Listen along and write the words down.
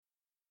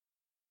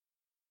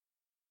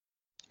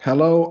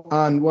Hello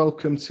and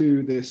welcome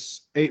to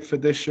this 8th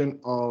edition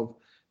of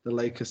the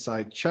Lakers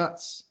Side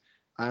Chats.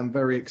 I'm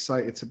very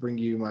excited to bring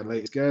you my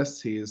latest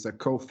guest. He is a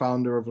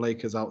co-founder of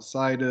Lakers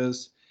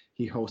Outsiders.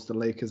 He hosts the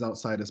Lakers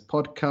Outsiders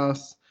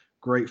podcast.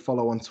 Great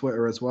follow on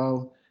Twitter as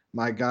well.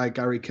 My guy,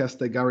 Gary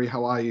Kester. Gary,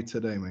 how are you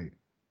today, mate?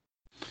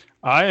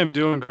 I am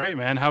doing great,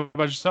 man. How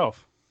about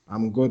yourself?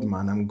 I'm good,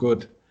 man. I'm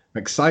good.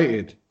 I'm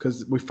excited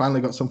because we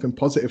finally got something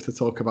positive to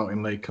talk about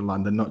in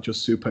Lakerland and not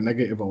just super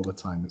negative all the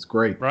time. It's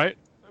great. Right?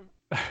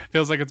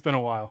 Feels like it's been a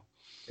while.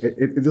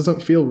 It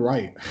doesn't feel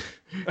right.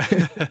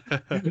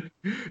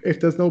 If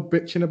there's no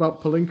bitching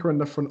about Pelinka in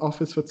the front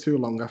office for too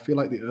long, I feel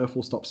like the earth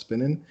will stop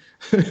spinning.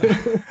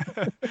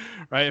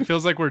 Right? It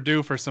feels like we're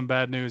due for some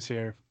bad news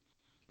here.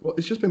 Well,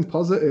 it's just been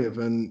positive,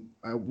 and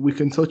we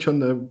can touch on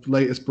the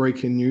latest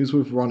breaking news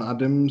with Ron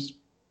Adams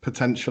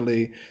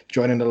potentially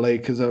joining the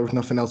Lakers, or if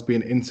nothing else,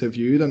 being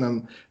interviewed. And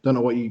I don't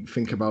know what you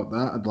think about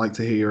that. I'd like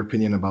to hear your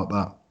opinion about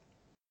that.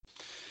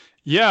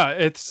 Yeah,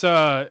 it's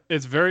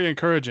very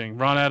encouraging.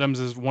 Ron Adams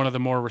is one of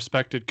the more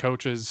respected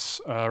coaches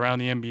around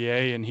the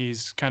NBA, and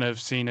he's kind of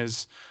seen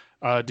as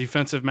a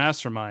defensive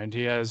mastermind.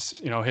 He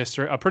has,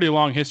 a pretty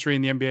long history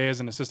in the NBA as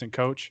an assistant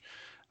coach.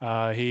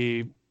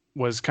 He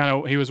was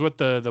with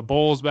the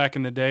Bulls back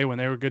in the day when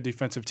they were a good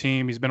defensive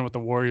team. He's been with the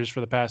Warriors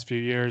for the past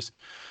few years.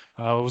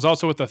 Was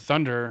also with the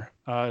Thunder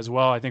as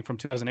well, I think from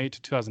 2008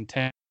 to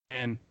 2010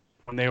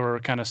 when they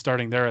were kind of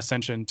starting their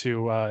ascension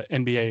to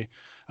NBA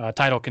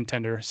title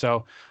contender.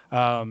 So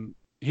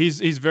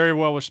he's very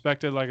well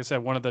respected. Like I said,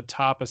 one of the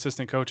top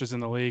assistant coaches in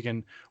the league,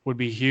 and would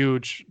be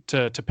huge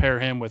to pair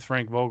him with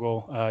Frank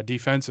Vogel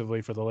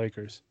defensively for the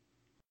Lakers.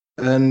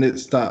 And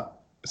it's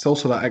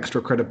also that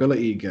extra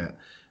credibility you get.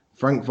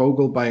 Frank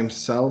Vogel by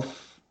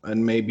himself,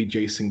 and maybe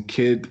Jason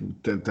Kidd.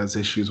 There's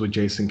issues with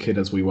Jason Kidd,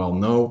 as we well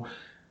know.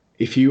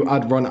 If you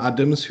add Ron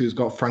Adams, who's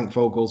got Frank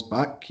Vogel's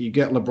back, you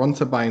get LeBron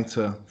to buy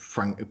into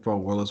Frank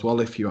Vogel as well.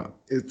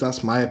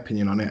 That's my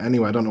opinion on it.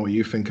 Anyway, I don't know what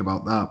you think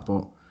about that,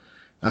 but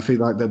I feel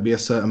like there'd be a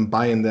certain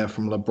buy-in there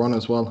from LeBron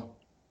as well.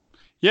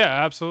 Yeah,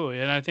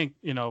 absolutely. And I think,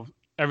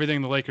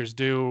 everything the Lakers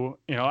do,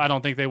 I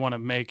don't think they want to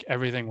make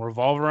everything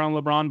revolve around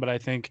LeBron, but I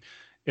think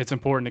it's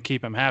important to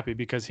keep him happy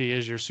because he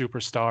is your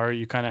superstar.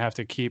 You kind of have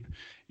to keep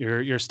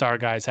your star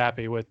guys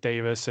happy with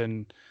Davis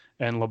and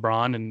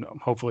LeBron and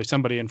hopefully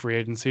somebody in free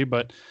agency.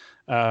 But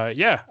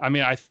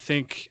I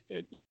think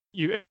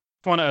you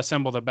want to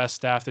assemble the best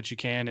staff that you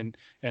can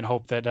and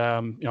hope that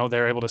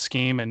they're able to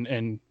scheme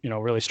and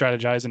really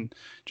strategize and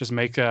just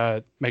make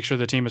sure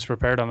the team is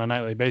prepared on a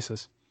nightly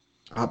basis.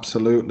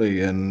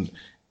 Absolutely, and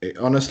it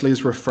honestly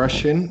is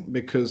refreshing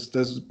because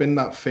there's been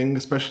that thing,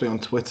 especially on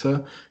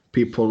Twitter,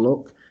 people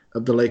look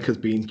of the Lakers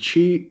being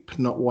cheap,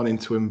 not wanting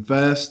to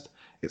invest.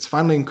 It's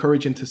finally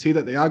encouraging to see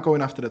that they are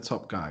going after the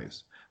top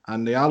guys.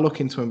 And they are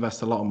looking to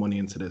invest a lot of money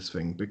into this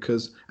thing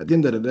because at the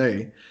end of the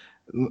day,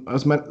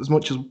 as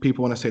much as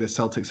people want to say the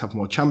Celtics have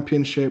more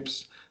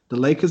championships, the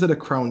Lakers are the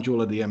crown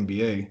jewel of the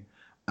NBA.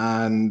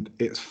 And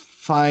it's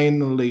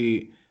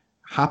finally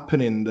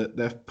happening that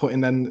they're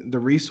putting in the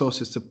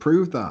resources to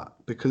prove that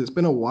because it's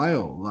been a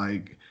while.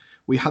 Like,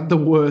 we had the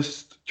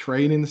worst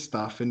training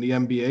staff in the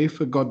NBA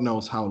for God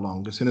knows how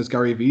long. As soon as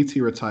Gary Vee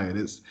retired,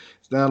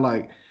 they're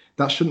like,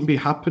 that shouldn't be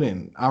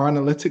happening. Our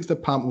analytics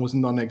department was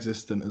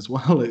non-existent as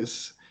well.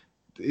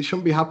 It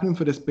shouldn't be happening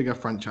for this bigger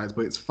franchise,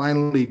 but it's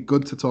finally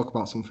good to talk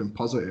about something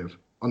positive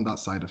on that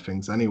side of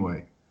things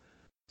anyway.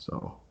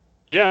 So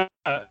yeah,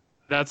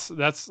 that's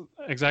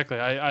exactly.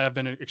 I have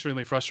been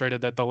extremely frustrated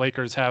that the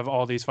Lakers have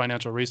all these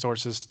financial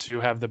resources to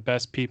have the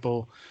best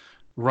people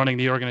running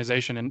the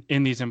organization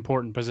in these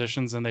important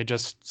positions, and they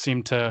just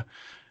seem to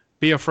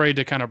be afraid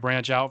to kind of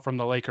branch out from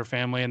the Laker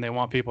family, and they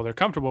want people they're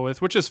comfortable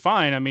with, which is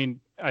fine. I mean,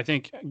 I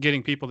think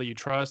getting people that you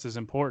trust is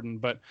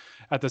important, but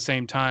at the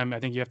same time, I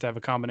think you have to have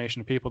a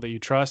combination of people that you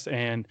trust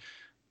and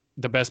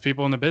the best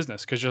people in the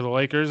business because you're the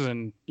Lakers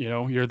and,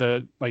 you're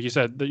like you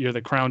said, you're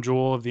the crown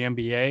jewel of the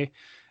NBA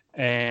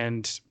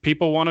and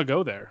people want to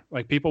go there.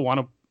 Like people want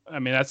to, I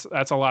mean,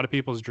 that's a lot of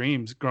people's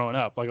dreams growing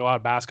up, like a lot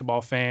of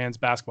basketball fans,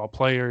 basketball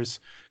players,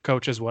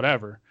 coaches,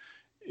 whatever.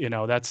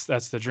 That's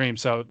the dream.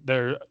 So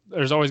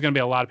there's always going to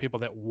be a lot of people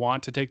that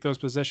want to take those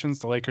positions.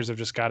 The Lakers have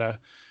just got to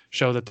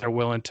show that they're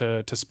willing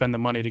to spend the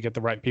money to get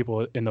the right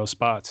people in those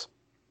spots.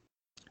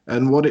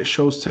 And what it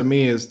shows to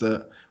me is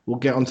that we'll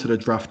get onto the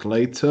draft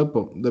later,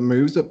 but the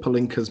moves that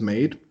Pelinka's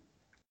made,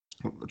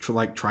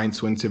 like trying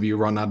to interview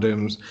Ron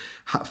Adams,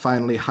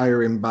 finally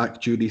hiring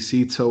back Judy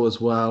Cito as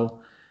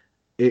well,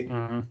 it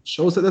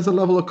shows that there's a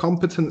level of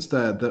competence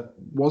there that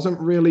wasn't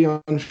really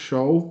on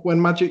show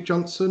when Magic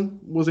Johnson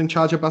was in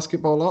charge of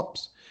basketball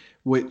ops,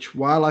 which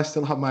while I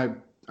still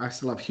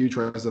have huge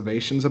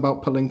reservations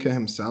about Pelinka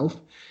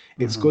himself,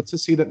 it's good to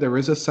see that there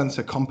is a sense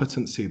of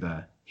competency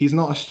there. He's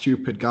not a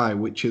stupid guy,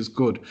 which is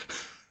good.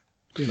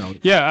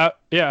 Yeah,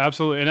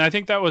 absolutely. And I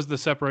think that was the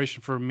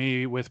separation for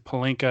me with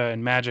Pelinka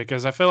and Magic,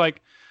 is I feel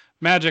like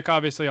Magic,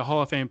 obviously a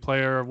Hall of Fame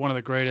player, one of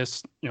the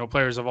greatest,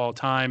 players of all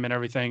time and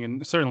everything,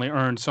 and certainly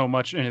earned so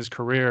much in his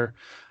career.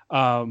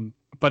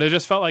 but it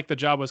just felt like the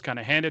job was kind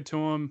of handed to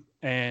him.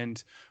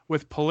 And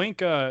with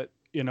Pelinka,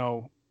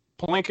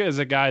 Pelinka is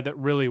a guy that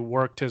really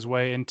worked his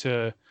way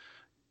into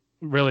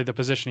really the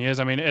position he is.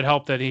 I mean, it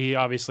helped that he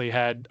obviously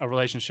had a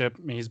relationship.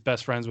 I mean, he's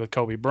best friends with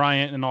Kobe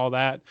Bryant and all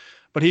that.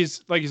 But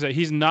he's, like you said,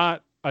 he's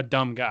not a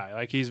dumb guy.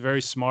 Like, he's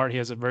very smart. He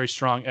has a very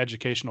strong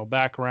educational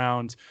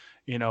background,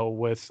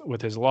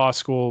 with his law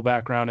school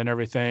background and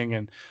everything,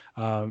 and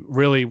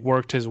really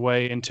worked his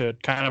way into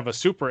kind of a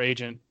super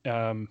agent,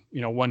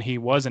 when he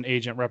was an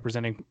agent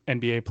representing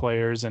NBA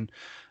players. And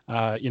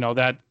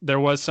that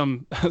there was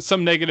some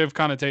some negative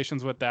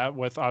connotations with that,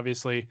 with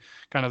obviously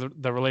kind of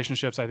the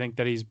relationships I think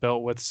that he's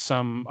built with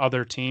some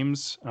other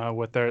teams,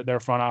 with their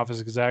front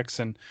office execs,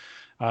 and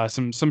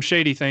some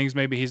shady things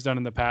maybe he's done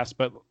in the past.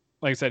 But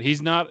like I said,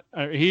 he's not.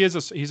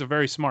 He's a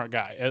very smart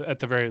guy at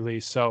the very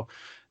least. So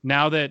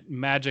now that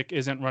Magic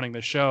isn't running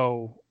the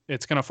show,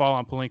 it's going to fall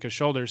on Pelinka's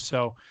shoulders.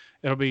 So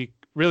it'll be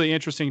really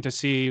interesting to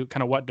see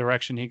kind of what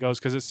direction he goes,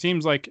 because it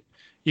seems like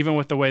even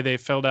with the way they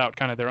filled out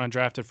kind of their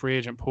undrafted free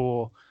agent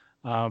pool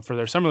for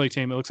their summer league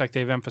team, it looks like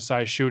they've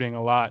emphasized shooting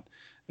a lot.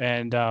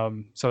 And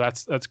so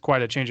that's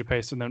quite a change of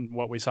pace than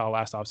what we saw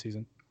last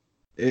offseason.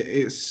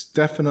 It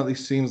definitely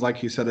seems,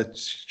 like you said, a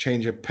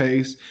change of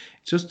pace.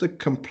 Just a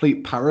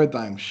complete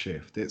paradigm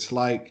shift. It's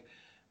like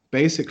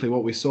basically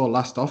what we saw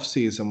last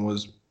offseason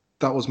was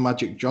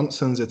Magic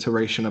Johnson's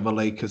iteration of a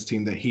Lakers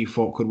team that he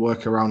thought could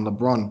work around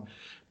LeBron,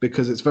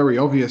 because it's very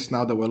obvious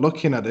now that we're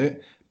looking at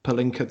it.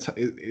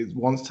 Pelinka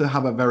wants to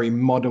have a very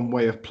modern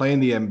way of playing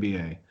the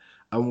NBA.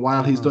 And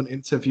while he's done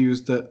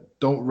interviews that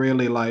don't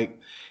really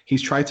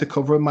he's tried to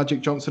cover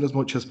Magic Johnson as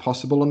much as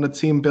possible on the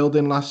team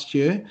building last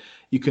year,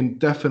 you can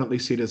definitely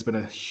see there's been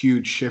a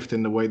huge shift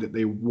in the way that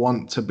they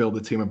want to build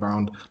the team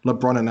around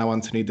LeBron and now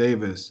Anthony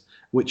Davis,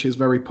 which is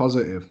very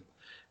positive.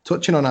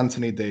 Touching on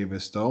Anthony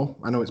Davis, though,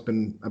 I know it's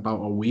been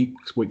about a week,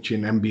 which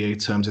in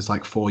NBA terms is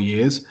like 4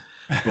 years.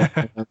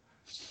 But,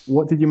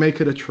 what did you make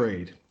of the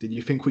trade? Did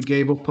you think we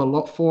gave up a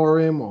lot for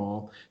him,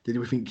 or did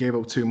we think gave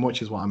up too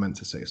much, is what I meant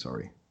to say,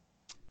 sorry.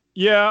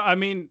 Yeah, I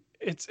mean,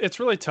 it's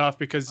really tough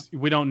because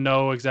we don't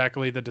know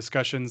exactly the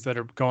discussions that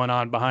are going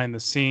on behind the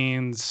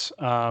scenes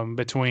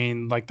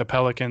between like the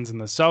Pelicans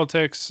and the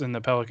Celtics, and the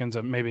Pelicans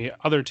and maybe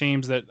other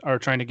teams that are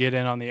trying to get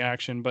in on the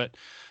action. But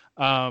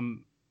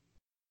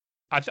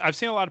I've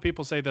seen a lot of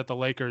people say that the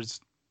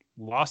Lakers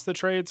lost the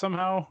trade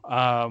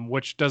somehow,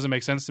 which doesn't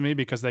make sense to me,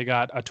 because they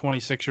got a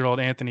 26-year-old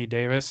Anthony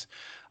Davis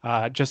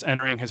just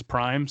entering his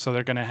prime. So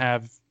they're going to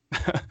have,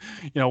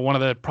 one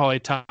of the probably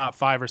top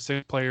 5 or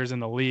 6 players in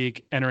the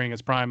league entering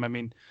his prime. I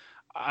mean,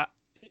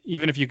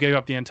 even if you gave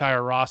up the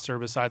entire roster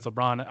besides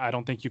LeBron, I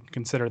don't think you can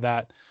consider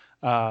that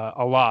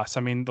a loss.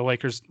 I mean, the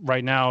Lakers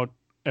right now,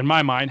 in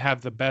my mind,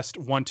 have the best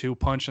 1-2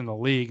 punch in the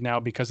league now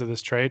because of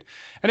this trade.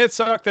 And it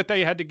sucked that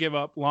they had to give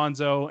up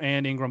Lonzo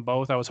and Ingram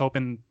both. I was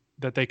hoping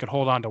that they could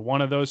hold on to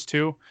one of those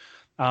two.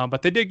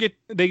 But they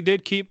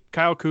did keep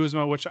Kyle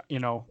Kuzma, which,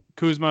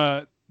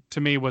 Kuzma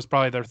to me was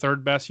probably their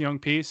third best young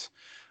piece.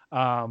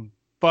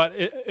 But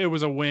it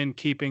was a win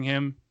keeping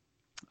him.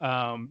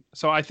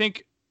 So I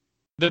think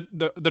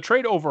the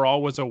trade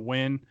overall was a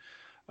win.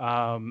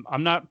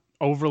 I'm not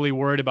overly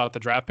worried about the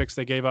draft picks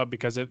they gave up,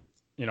 because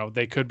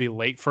they could be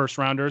late first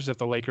rounders if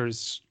the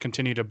Lakers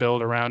continue to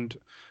build around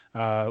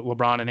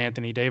LeBron and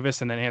Anthony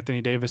Davis, and then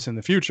Anthony Davis in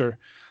the future.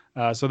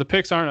 So the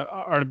picks aren't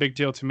a big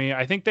deal to me.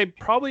 I think they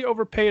probably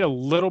overpaid a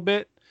little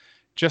bit,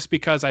 just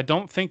because I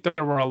don't think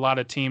there were a lot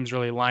of teams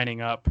really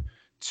lining up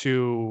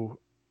to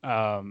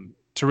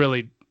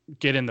really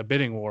get in the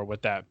bidding war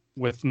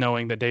with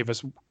knowing that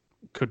Davis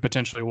could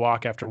potentially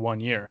walk after 1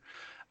 year.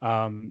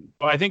 But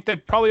I think they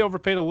probably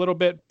overpaid a little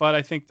bit, but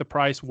I think the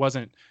price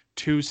wasn't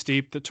too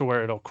steep to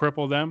where it'll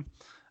cripple them.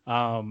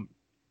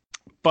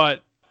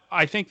 But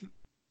I think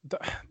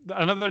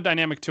another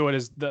dynamic to it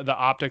is the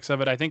optics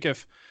of it. I think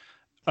if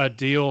a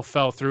deal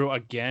fell through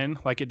again,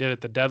 like it did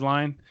at the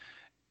deadline,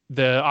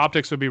 the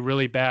optics would be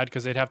really bad,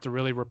 because they'd have to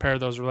really repair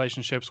those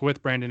relationships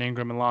with Brandon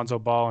Ingram and Lonzo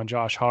Ball and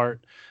Josh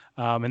Hart.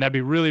 And that'd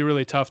be really,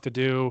 really tough to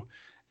do.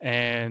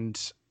 And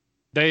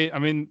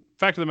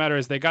fact of the matter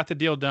is they got the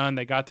deal done.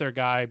 They got their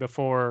guy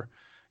before,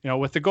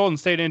 with the Golden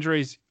State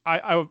injuries,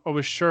 I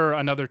was sure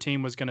another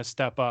team was going to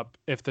step up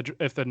if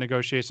the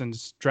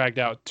negotiations dragged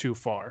out too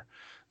far.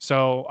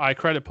 So I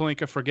credit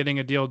Pelinka for getting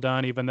a deal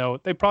done, even though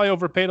they probably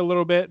overpaid a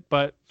little bit.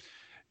 But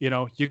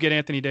you get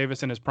Anthony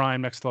Davis in his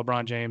prime next to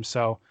LeBron James,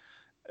 so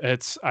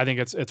I think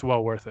it's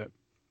well worth it.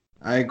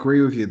 I agree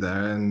with you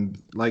there, and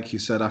like you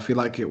said, I feel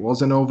like it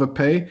was an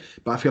overpay,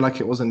 but I feel like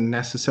it was a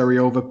necessary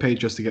overpay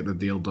just to get the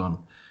deal done.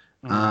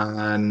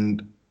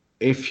 And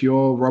if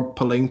you're Rob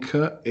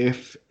Pelinka,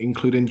 if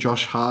including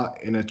Josh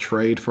Hart in a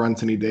trade for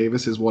Anthony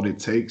Davis is what it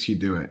takes, you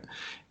do it.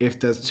 If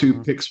there's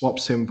 2 pick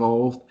swaps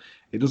involved,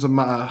 it doesn't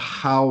matter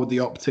how the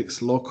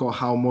optics look or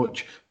how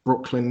much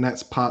Brooklyn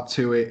Nets part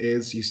two it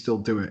is, you still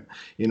do it,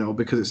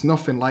 because it's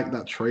nothing like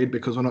that trade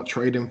because we're not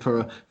trading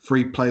for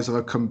three players of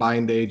a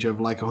combined age of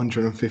like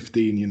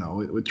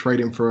 115, we're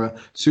trading for a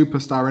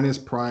superstar in his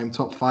prime,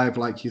 top five,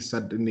 like you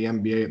said, in the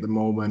NBA at the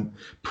moment,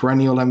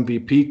 perennial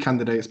MVP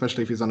candidate,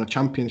 especially if he's on a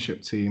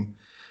championship team.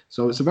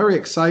 So it's a very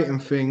exciting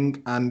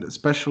thing. And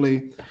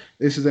especially,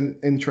 this is an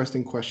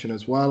interesting question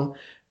as well.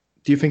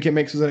 Do you think it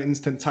makes us an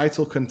instant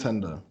title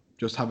contender,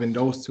 just having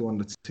those two on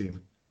the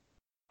team?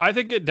 I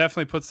think it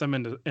definitely puts them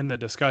in the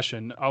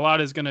discussion. A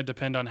lot is going to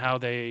depend on how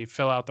they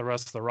fill out the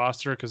rest of the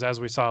roster, because as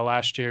we saw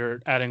last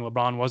year, adding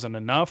LeBron wasn't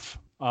enough.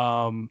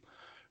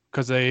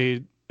 Because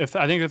I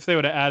think if they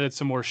would have added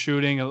some more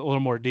shooting, a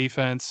little more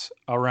defense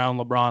around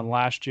LeBron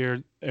last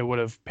year, it would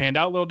have panned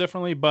out a little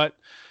differently. But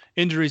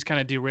injuries kind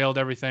of derailed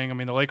everything. I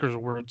mean, the Lakers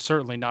were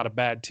certainly not a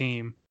bad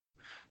team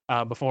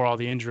before all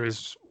the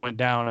injuries went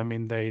down. I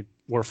mean, they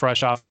were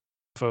fresh off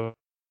of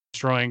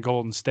destroying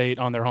Golden State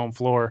on their home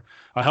floor,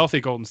 a healthy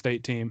Golden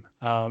State team.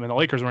 And the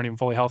Lakers weren't even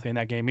fully healthy in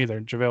that game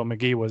either. JaVale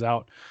McGee was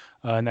out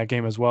in that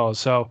game as well.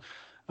 So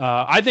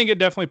I think it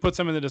definitely puts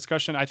them in the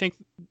discussion. I think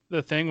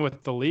the thing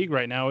with the league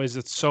right now is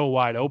it's so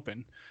wide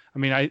open. I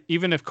mean,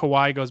 even if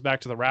Kawhi goes back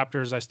to the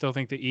Raptors, I still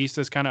think the East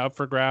is kind of up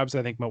for grabs.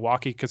 I think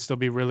Milwaukee could still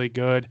be really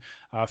good.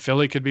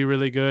 Philly could be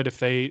really good if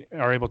they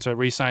are able to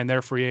re-sign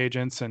their free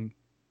agents. And,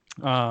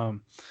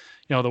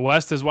 the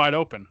West is wide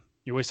open.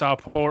 We saw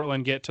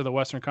Portland get to the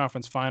Western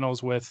Conference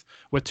Finals with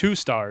two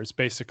stars,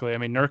 basically. I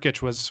mean,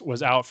 Nurkic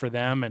was out for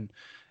them,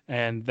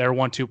 and their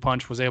 1-2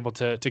 punch was able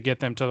to get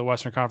them to the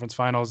Western Conference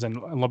Finals. And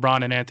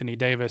LeBron and Anthony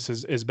Davis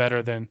is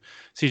better than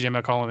CJ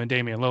McCollum and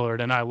Damian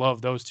Lillard, and I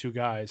love those two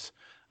guys.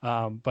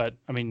 But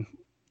I mean,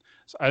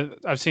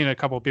 I've seen a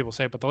couple of people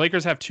say it, but the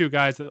Lakers have two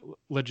guys that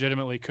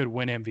legitimately could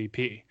win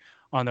MVP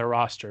on their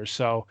roster.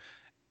 So,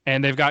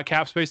 and they've got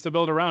cap space to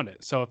build around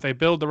it. So if they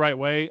build the right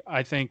way,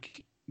 I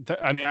think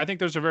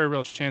there's a very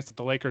real chance that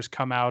the Lakers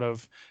come out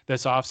of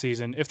this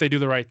offseason, if they do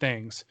the right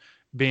things,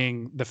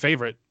 being the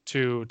favorite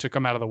to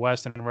come out of the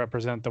West and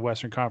represent the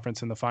Western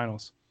Conference in the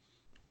finals.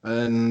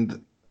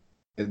 And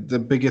the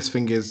biggest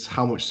thing is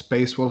how much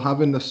space we'll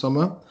have in the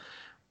summer.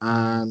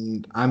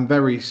 And I'm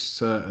very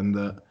certain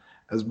that,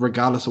 as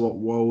regardless of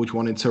what Woj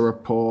wanted to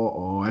report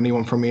or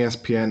anyone from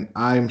ESPN,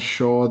 I'm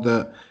sure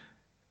that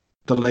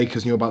the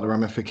Lakers knew about the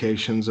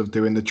ramifications of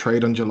doing the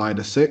trade on July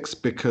the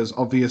 6th, because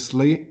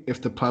obviously if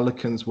the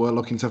Pelicans were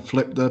looking to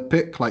flip the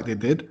pick like they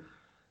did,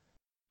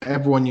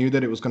 everyone knew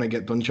that it was going to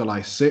get done July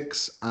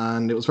 6th.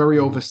 And it was very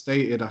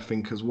overstated, I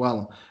think, as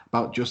well,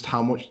 about just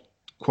how much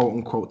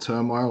quote-unquote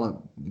turmoil, I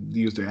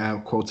use the air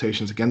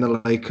quotations again,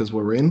 the Lakers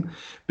were in.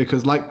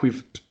 Because like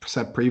we've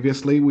said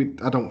previously,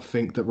 I don't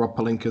think that Rob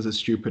Pelinka is a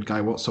stupid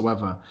guy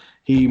whatsoever.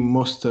 He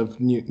must have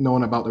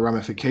known about the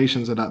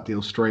ramifications of that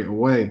deal straight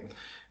away.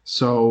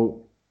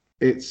 So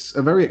it's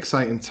a very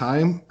exciting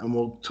time, and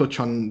we'll touch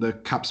on the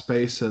cap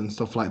space and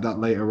stuff like that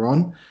later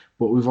on.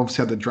 But we've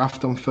obviously had the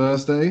draft on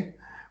Thursday.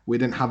 We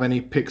didn't have any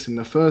picks in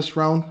the first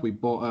round. We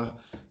bought a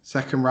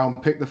second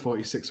round pick, the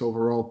 46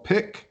 overall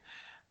pick.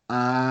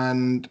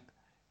 And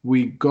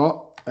we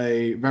got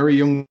a very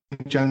young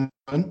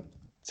gentleman,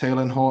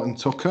 Taylor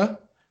Horton-Tucker.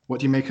 What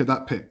do you make of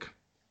that pick?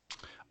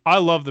 I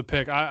love the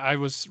pick. I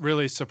was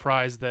really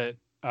surprised that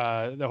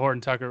the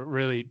Horton-Tucker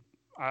really...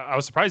 I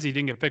was surprised he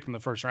didn't get picked in the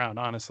first round,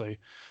 honestly.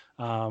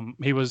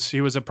 He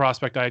was a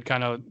prospect I had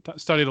kind of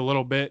studied a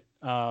little bit,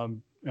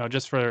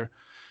 just for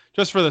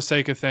the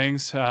sake of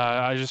things.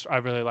 I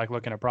really like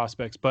looking at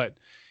prospects, but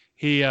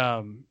he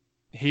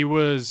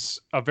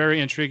was a very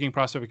intriguing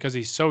prospect because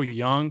he's so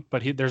young,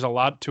 but there's a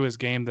lot to his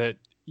game that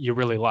you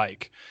really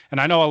like. And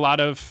I know a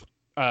lot of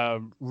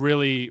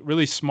really,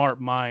 really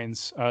smart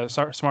minds,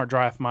 smart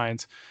draft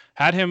minds,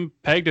 had him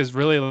pegged as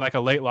really like a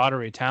late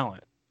lottery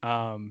talent.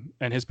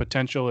 And his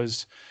potential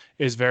is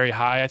very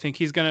high. I think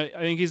he's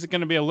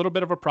gonna be a little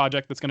bit of a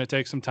project that's gonna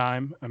take some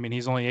time. I mean,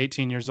 he's only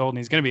 18 years old, and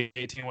he's gonna be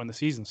 18 when the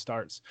season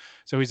starts.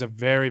 So he's a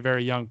very,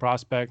 very young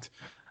prospect.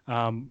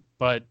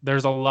 But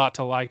there's a lot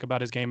to like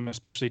about his game,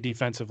 especially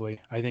defensively.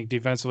 I think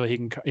defensively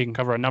he can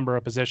cover a number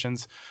of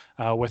positions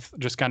with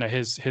just kind of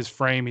his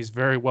frame. He's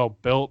very well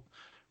built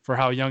for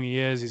how young he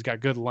is. He's got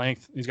good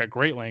length. He's got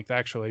great length,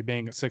 actually,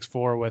 being at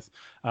 6'4" with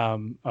a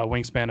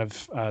wingspan of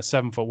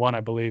 7'1",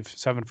 I believe,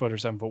 7 foot or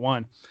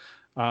 7'1".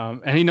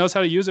 And he knows how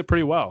to use it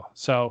pretty well.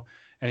 So,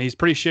 and he's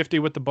pretty shifty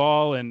with the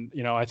ball. And,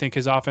 I think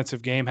his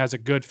offensive game has a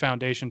good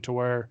foundation to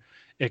where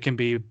it can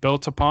be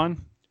built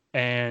upon.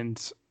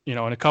 And, in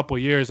a couple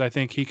of years, I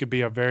think he could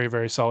be a very,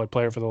 very solid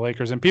player for the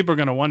Lakers. And people are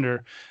going to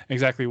wonder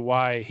exactly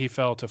why he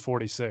fell to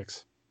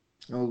 46.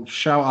 Well,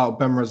 shout out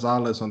Ben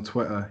Rosales on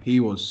Twitter. He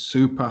was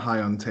super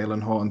high on Taylor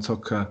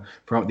Horton-Tucker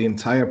throughout the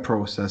entire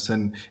process.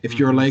 And if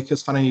you're a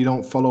Lakers fan and you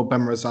don't follow Ben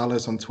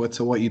Rosales on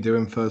Twitter, what are you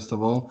doing, first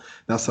of all?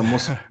 That's a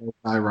must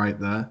guy right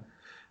there.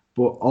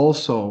 But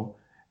also,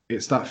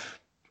 it's that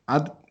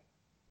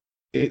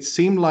it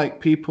seemed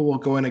like people were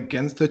going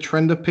against the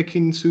trend of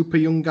picking super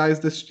young guys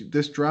this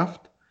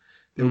draft.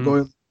 They were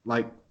going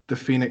like the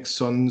Phoenix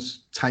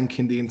Suns,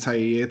 tanking the entire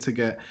year to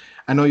get.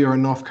 I know you're a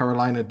North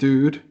Carolina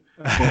dude,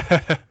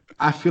 but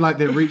I feel like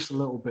they reached a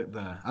little bit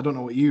there. I don't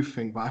know what you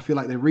think, but I feel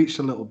like they reached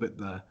a little bit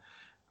there.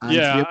 And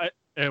to be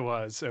It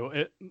was.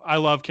 I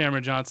love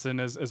Cameron Johnson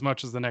as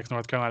much as the next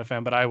North Carolina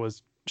fan, but I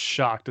was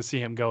shocked to see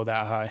him go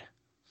that high.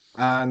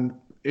 And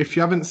if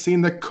you haven't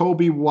seen the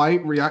Kobe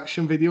White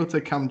reaction video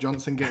to Cam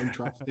Johnson getting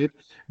drafted,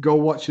 go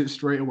watch it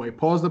straight away.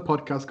 Pause the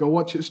podcast, go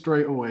watch it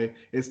straight away.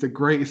 It's the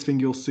greatest thing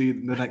you'll see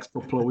in the next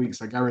couple of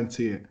weeks. I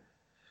guarantee it.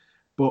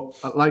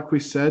 But like we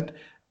said,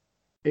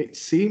 it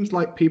seems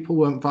like people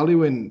weren't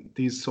valuing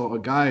these sort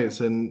of guys,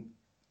 and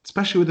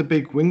especially with a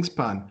big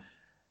wingspan,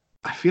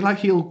 I feel like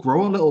he'll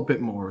grow a little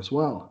bit more as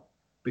well,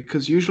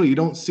 because usually you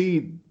don't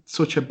see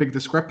such a big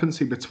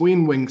discrepancy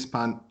between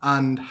wingspan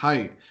and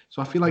height.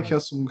 So I feel like he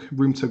has some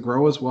room to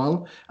grow as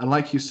well. And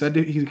like you said,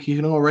 he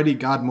can already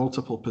guard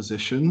multiple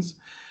positions,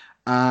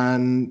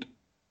 and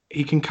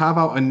he can carve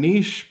out a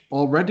niche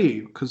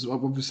already, because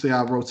obviously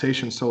our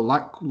rotation's so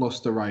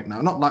lackluster right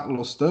now. Not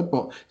lackluster,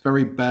 but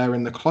very bare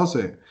in the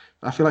closet.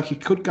 I feel like he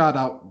could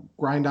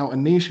grind out a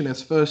niche in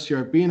his first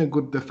year of being a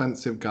good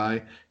defensive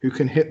guy who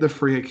can hit the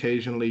free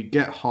occasionally,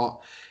 get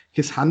hot.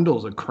 His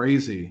handles are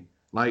crazy.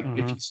 Like,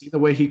 if you see the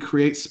way he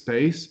creates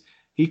space,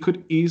 he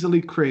could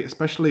easily create,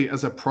 especially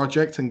as a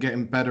project and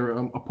getting better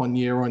upon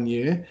year on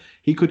year,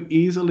 he could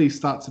easily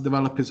start to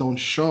develop his own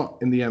shot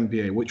in the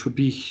NBA, which would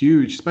be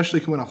huge, especially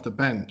coming off the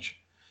bench.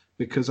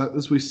 Because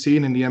as we've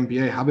seen in the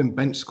NBA, having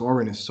bench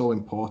scoring is so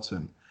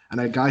important. And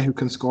a guy who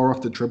can score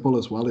off the dribble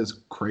as well is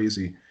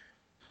crazy.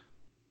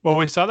 Well,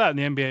 we saw that in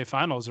the NBA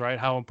Finals, right?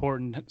 How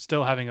important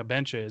still having a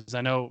bench is. I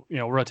know,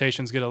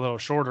 rotations get a little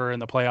shorter in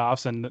the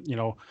playoffs, and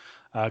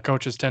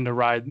coaches tend to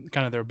ride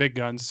kind of their big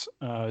guns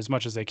as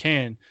much as they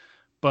can.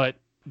 But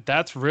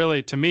that's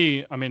really, to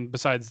me, I mean,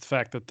 besides the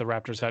fact that the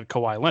Raptors had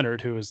Kawhi Leonard,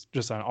 who is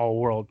just an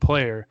all-world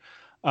player,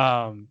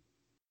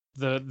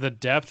 the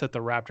depth that the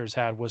Raptors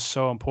had was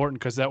so important,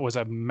 because that was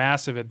a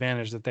massive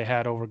advantage that they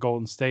had over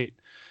Golden State.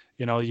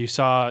 You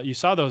saw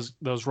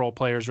those role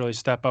players really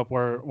step up,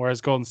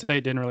 whereas Golden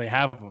State didn't really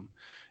have them.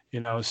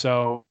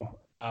 So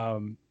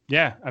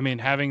yeah, I mean,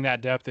 having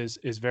that depth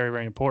is very,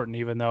 very important,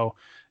 even though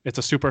it's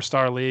a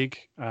superstar league.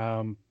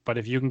 But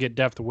if you can get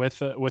depth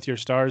with your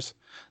stars,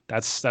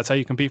 that's how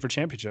you compete for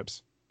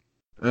championships.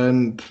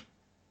 And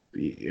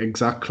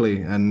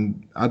exactly.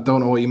 And I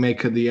don't know what you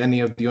make of any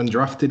of the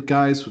undrafted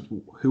guys.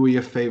 Who are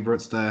your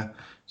favorites there?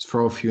 Let's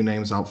throw a few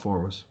names out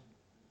for us.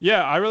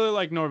 Yeah, I really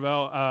like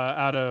Norvell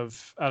out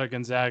of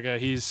Gonzaga.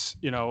 He's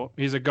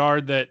a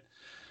guard that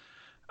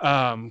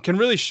can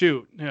really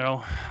shoot,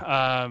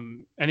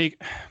 and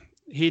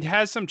he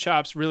has some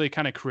chops really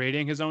kind of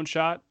creating his own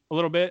shot a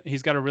little bit.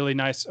 He's got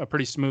a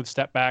pretty smooth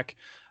step back.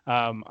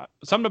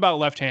 Something about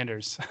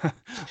left-handers.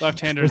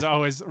 Left-handers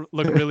always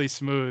look really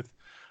smooth.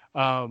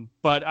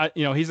 But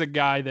he's a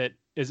guy that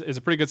is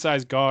a pretty good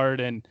sized guard,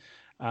 and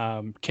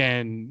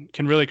can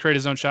really create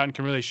his own shot and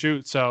can really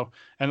shoot. So,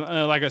 and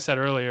like I said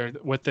earlier,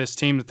 with this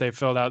team that they've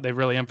filled out, they've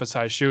really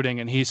emphasized shooting,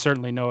 and he's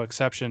certainly no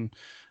exception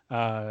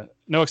to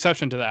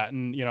that.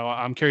 And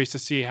I'm curious to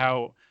see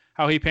how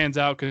he pans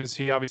out, because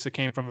he obviously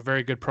came from a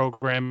very good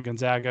program,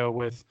 Gonzaga,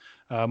 with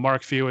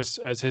Mark Few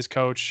as his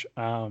coach.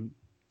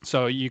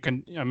 So you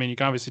can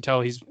obviously tell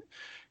he's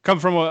come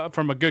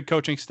from a good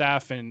coaching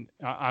staff, and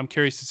I'm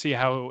curious to see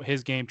how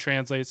his game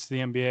translates to the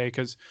NBA,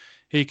 because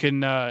he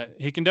can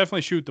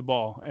definitely shoot the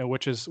ball,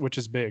 which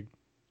is big.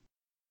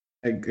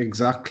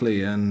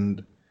 Exactly,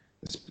 and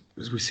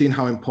we've seen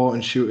how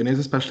important shooting is,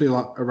 especially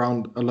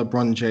around a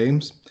LeBron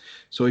James.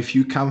 So if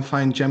you can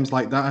find gems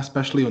like that,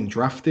 especially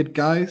undrafted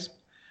guys,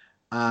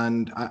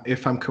 and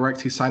if I'm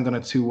correct, he signed on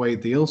a 2-way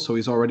deal, so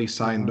he's already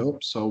signed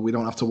up. So we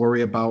don't have to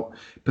worry about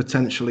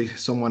potentially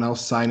someone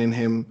else signing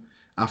him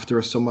after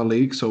a summer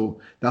league. So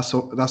that's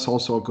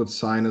also a good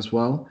sign as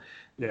well.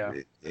 Yeah,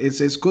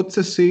 it's good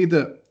to see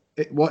that.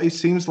 What it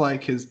seems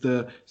like is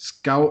the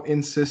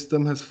scouting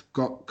system has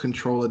got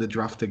control of the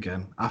draft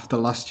again after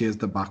last year's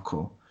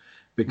debacle,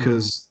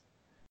 because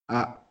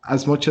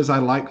as much as I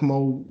like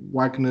Mo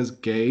Wagner's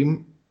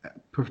game,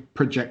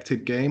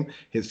 projected game,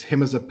 it's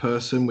him as a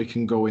person we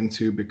can go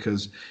into,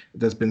 because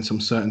there's been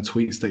some certain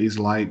tweets that he's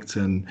liked,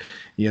 and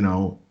he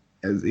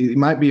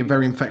might be a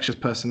very infectious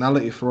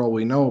personality for all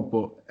we know,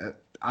 but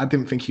I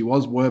didn't think he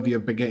was worthy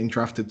of getting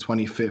drafted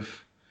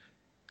 25th.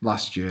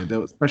 Last year,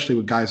 especially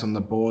with guys on the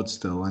board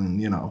still,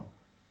 and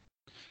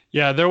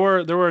Yeah, there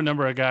were a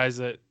number of guys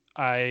that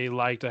I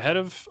liked ahead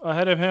of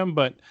him,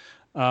 but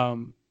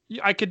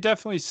I could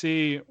definitely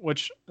see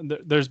which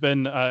there's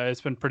been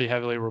it's been pretty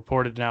heavily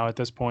reported now at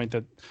this point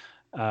that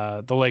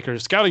the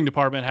Lakers scouting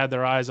department had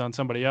their eyes on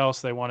somebody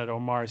else. They wanted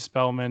Omari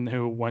Spellman,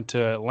 who went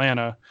to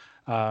Atlanta.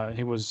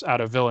 He was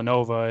out of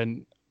Villanova,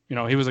 and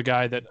he was a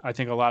guy that I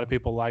think a lot of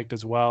people liked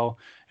as well.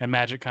 And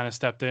Magic kind of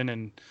stepped in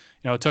and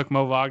took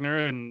Mo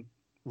Wagner and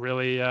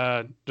really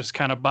just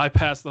kind of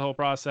bypassed the whole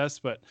process.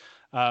 But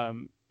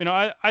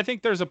I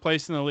think there's a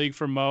place in the league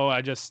for Mo.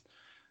 I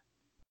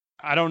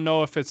don't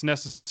know if it's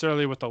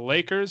necessarily with the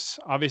Lakers.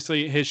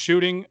 Obviously his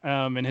shooting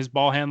and his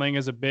ball handling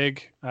is a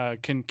big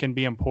can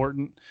be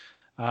important.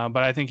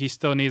 But I think he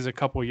still needs a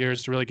couple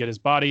years to really get his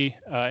body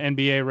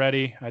NBA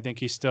ready. I think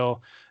he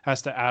still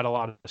has to add a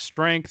lot of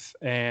strength,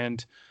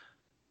 and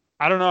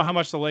I don't know how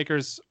much the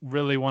Lakers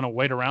really want to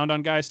wait around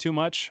on guys too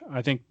much.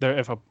 I think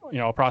if a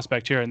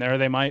prospect here and there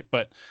they might,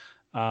 but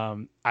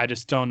I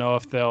just don't know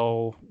if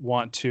they'll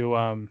want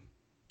to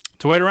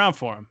wait around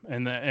for him.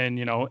 And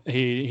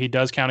he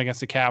does count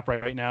against the cap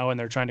right now, and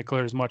they're trying to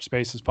clear as much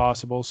space as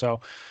possible.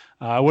 So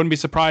I wouldn't be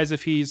surprised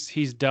if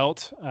he's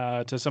dealt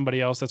to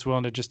somebody else that's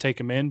willing to just take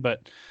him in.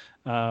 But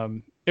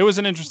it was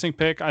an interesting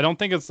pick. I don't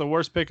think it's the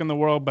worst pick in the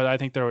world, but I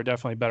think there were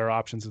definitely better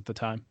options at the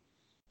time.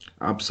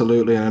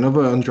 Absolutely. And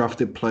another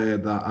undrafted player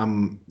that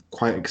I'm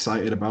quite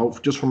excited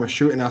about, just from a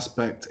shooting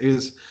aspect,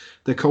 is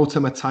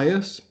Dakota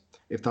Matthias,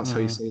 if that's how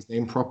you say his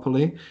name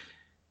properly.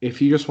 If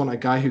you just want a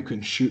guy who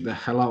can shoot the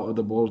hell out of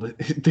the ball,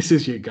 this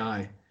is your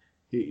guy.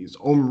 He's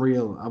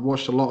unreal. I've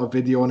watched a lot of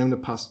video on him the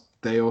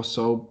past day or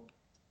so.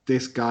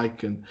 This guy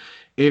can,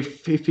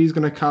 if he's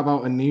going to carve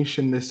out a niche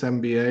in this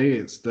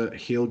NBA, it's that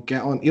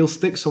he'll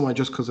stick somewhere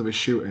just because of his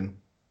shooting.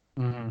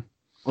 Mm-hmm.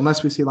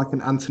 Unless we see like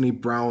an Anthony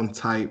Brown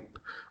type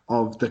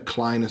of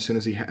decline as soon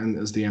as he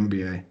enters the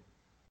NBA.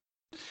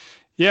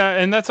 Yeah,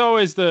 and that's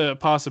always the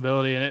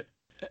possibility. And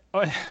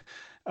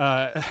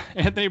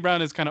Anthony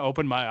Brown has kind of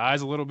opened my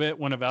eyes a little bit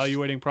when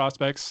evaluating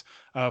prospects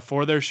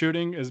for their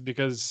shooting, is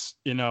because,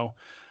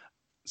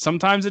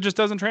 sometimes it just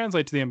doesn't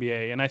translate to the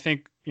NBA. And I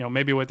think,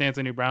 maybe with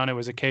Anthony Brown, it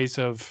was a case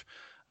of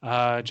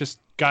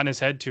just got in his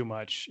head too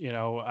much.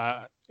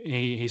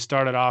 He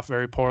started off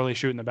very poorly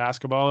shooting the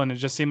basketball, and it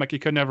just seemed like he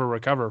could never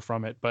recover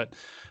from it. But,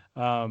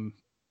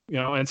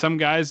 and some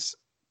guys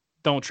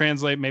don't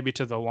translate maybe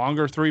to the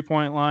longer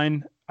 3-point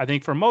line. I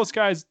think for most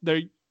guys,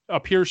 a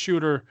pure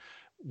shooter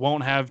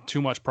won't have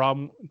too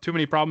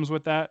many problems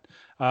with that.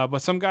 But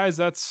some guys,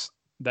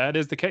 that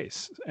is the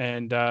case.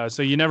 And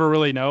so you never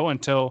really know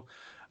until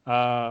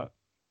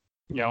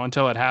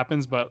it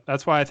happens. But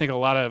that's why I think a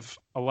lot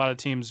of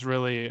teams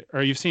really,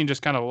 or you've seen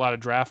just kind of a lot of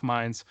draft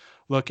minds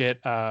look at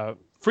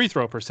free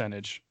throw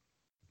percentage.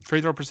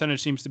 Free throw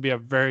percentage seems to be a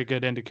very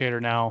good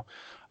indicator now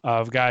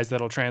of guys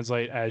that'll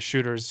translate as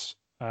shooters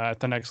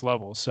at the next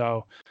level.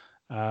 So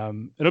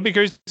it'll be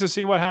curious to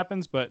see what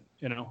happens, but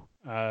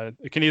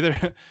it can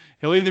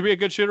he'll either be a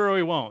good shooter or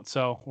he won't.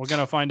 So we're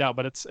gonna find out.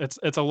 But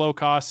it's a low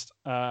cost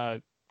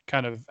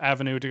kind of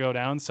avenue to go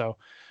down. So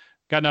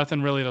got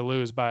nothing really to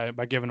lose by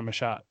giving him a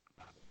shot.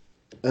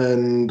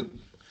 And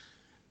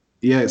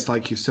yeah, it's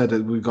like you said,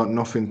 that we've got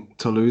nothing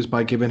to lose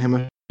by giving him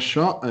a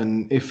shot.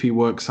 And if he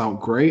works out,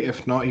 great.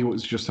 If not, he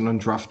was just an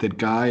undrafted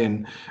guy.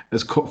 And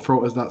as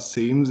cutthroat as that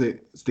seems,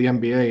 it's the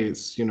NBA.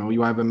 It's,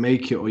 you either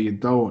make it or you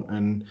don't.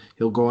 And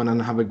he'll go on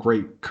and have a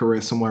great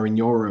career somewhere in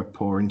Europe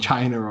or in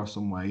China or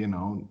somewhere.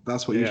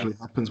 That's what usually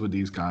happens with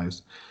these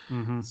guys.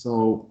 Mm-hmm.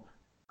 So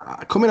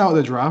coming out of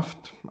the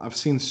draft, I've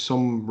seen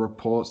some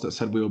reports that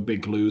said we were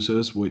big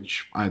losers,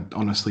 which I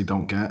honestly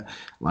don't get.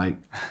 Like,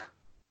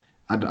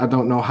 I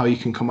don't know how you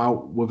can come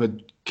out with a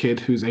kid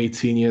who's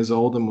 18 years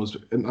old and was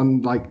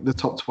in like the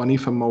top 20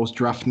 for most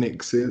draft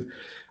nicks, and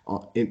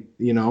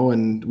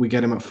we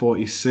get him at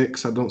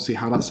 46. I don't see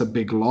how that's a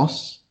big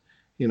loss,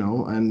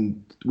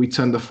 and we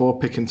turned the 4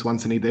 pick into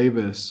Anthony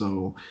Davis.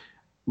 So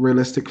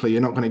realistically, you're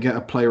not going to get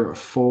a player at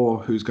 4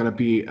 who's going to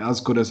be as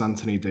good as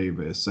Anthony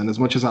Davis. And as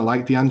much as I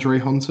like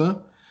DeAndre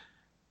Hunter,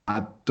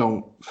 I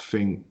don't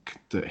think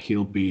that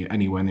he'll be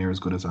anywhere near as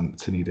good as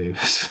Anthony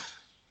Davis.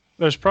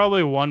 There's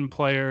probably one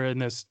player in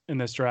this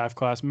draft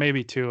class,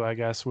 maybe 2, I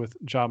guess, with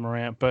Ja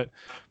Morant, but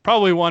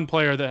probably one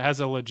player that has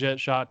a legit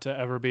shot to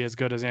ever be as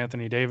good as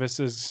Anthony Davis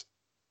is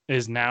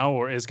now,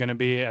 or is going to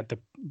be at the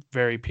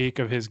very peak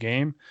of his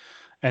game,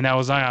 and that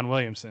was Zion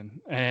Williamson.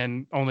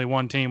 And only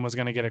one team was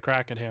going to get a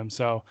crack at him.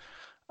 So,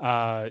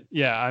 I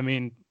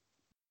mean,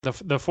 the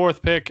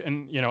 4th pick,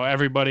 and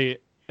everybody.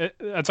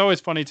 It's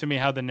always funny to me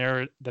how the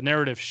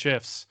narrative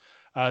shifts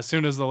as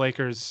soon as the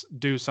Lakers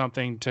do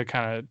something to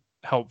kind of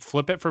help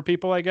flip it for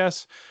people, I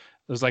guess.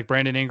 There's like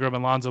Brandon Ingram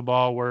and Lonzo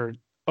Ball were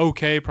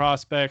okay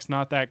prospects,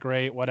 not that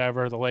great,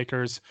 whatever. The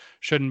Lakers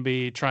shouldn't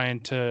be trying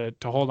to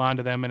hold on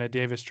to them in a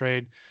Davis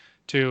trade.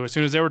 To as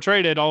soon as they were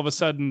traded, all of a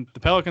sudden the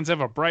Pelicans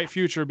have a bright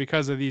future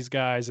because of these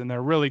guys, and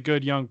they're really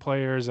good young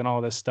players and all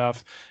this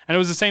stuff. And it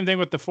was the same thing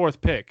with the 4th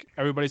pick.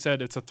 Everybody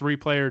said it's a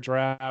 3-player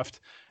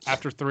draft.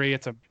 After 3,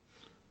 it's a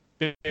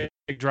big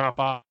drop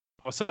off.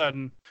 All of a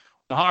sudden,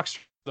 the Hawks,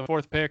 the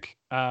 4th pick,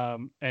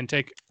 and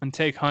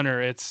take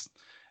Hunter. It's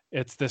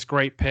this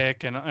great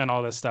pick and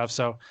all this stuff.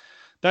 So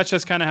that's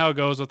just kind of how it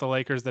goes with the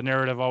Lakers. The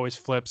narrative always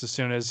flips as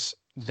soon as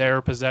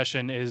their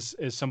possession is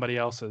somebody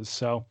else's.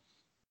 So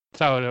that's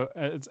how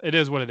it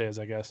is what it is,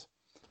 I guess.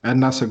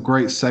 And that's a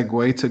great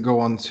segue to go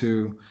on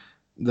to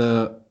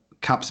the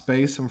cap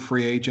space and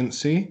free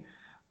agency.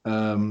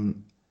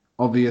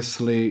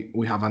 Obviously,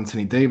 we have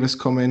Anthony Davis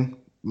coming.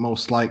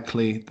 Most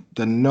likely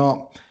than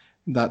not,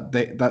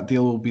 that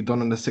deal will be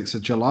done on the 6th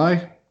of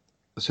July,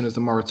 as soon as the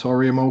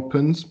moratorium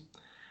opens.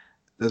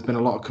 There's been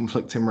a lot of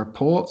conflicting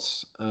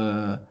reports.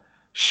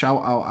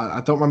 shout out.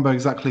 I don't remember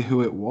exactly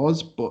who it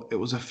was, but it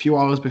was a few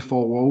hours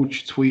before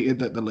Woj tweeted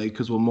that the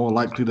Lakers were more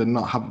likely than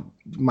not have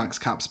max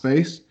cap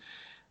space.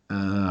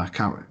 I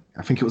can't.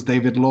 I think it was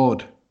David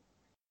Lord.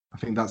 I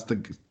think that's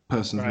the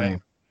person's Right.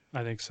 name.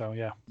 I think so.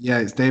 Yeah. Yeah,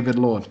 it's David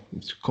Lord.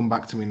 It's come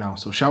back to me now.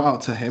 So shout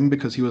out to him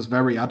because he was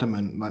very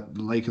adamant that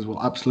the Lakers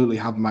will absolutely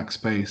have max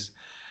space.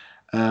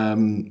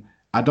 Um,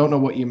 I don't know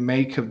what you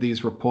make of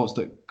these reports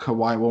that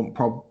Kawhi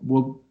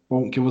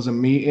won't give us a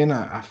meeting.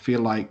 I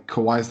feel like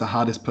Kawhi is the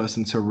hardest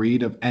person to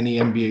read of any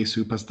NBA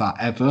superstar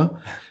ever.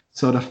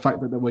 So the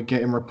fact that we're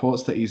getting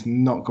reports that he's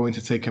not going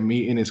to take a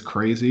meeting is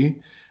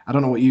crazy. I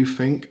don't know what you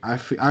think.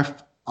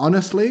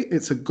 Honestly,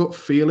 it's a gut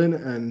feeling,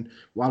 and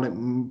while it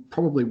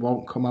probably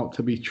won't come out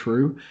to be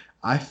true,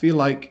 I feel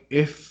like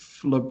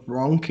if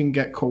LeBron can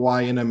get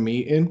Kawhi in a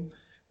meeting,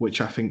 which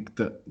I think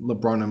that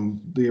LeBron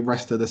and the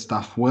rest of the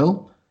staff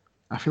will,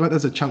 I feel like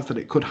there's a chance that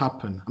it could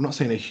happen. I'm not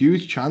saying a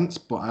huge chance,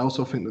 but I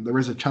also think that there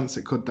is a chance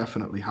it could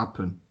definitely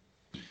happen.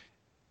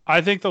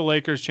 I think the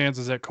Lakers'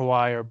 chances at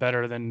Kawhi are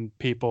better than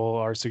people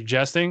are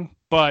suggesting.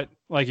 But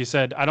like you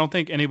said, I don't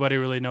think anybody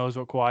really knows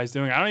what Kawhi is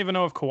doing. I don't even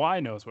know if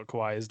Kawhi knows what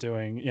Kawhi is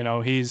doing.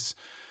 He's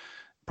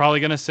probably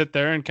going to sit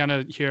there and kind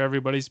of hear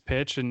everybody's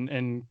pitch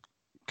and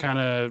kind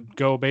of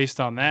go based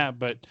on that.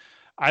 But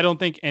I don't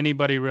think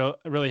anybody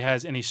really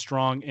has any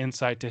strong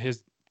insight to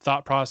his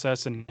thought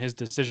process and his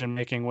decision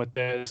making with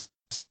this.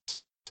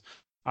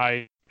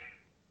 I,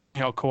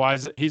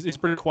 Kawhi's he's a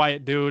pretty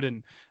quiet dude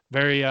and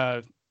very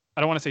I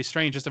don't want to say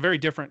strange, just a very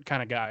different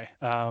kind of guy.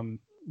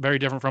 Very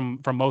different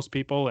from most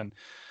people, and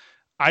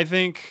I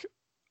think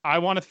I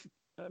want to.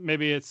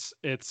 Maybe it's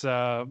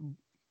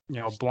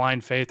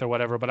blind faith or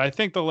whatever, but I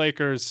think the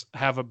Lakers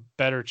have a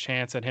better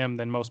chance at him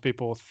than most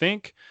people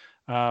think.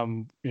 I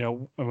mean,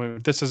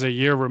 this is a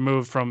year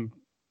removed from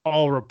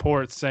all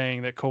reports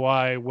saying that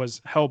Kawhi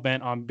was hell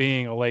bent on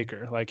being a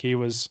Laker. Like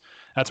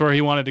that's where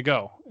he wanted to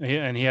go,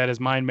 and he had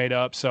his mind made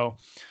up. So,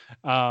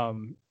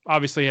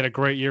 obviously, he had a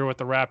great year with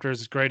the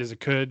Raptors, as great as it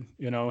could.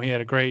 He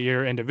had a great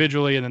year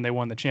individually, and then they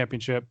won the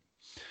championship.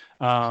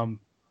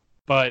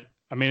 But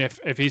I mean,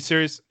 if he's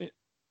serious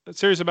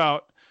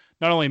about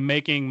not only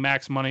making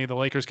max money, the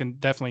Lakers can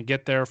definitely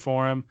get there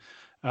for him.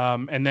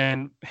 And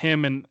then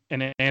him and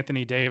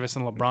Anthony Davis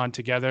and LeBron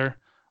together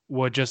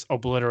would just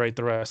obliterate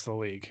the rest of the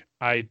league.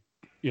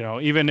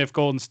 Even if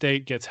Golden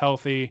State gets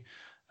healthy,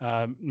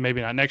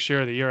 maybe not next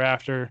year or the year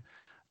after,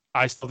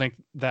 I still think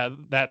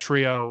that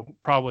trio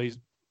probably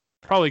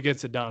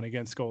gets it done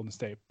against Golden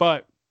State.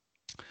 But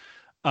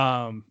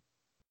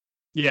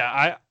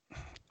yeah,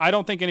 I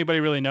don't think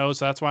anybody really knows.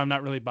 So that's why I'm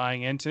not really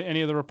buying into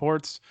any of the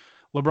reports.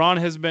 LeBron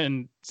has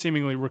been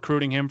seemingly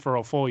recruiting him for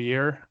a full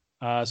year.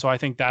 So I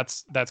think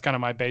that's kind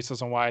of my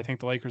basis on why I think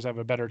the Lakers have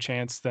a better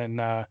chance than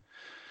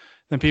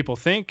people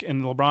think.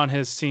 And LeBron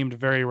has seemed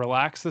very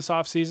relaxed this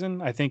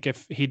offseason. I think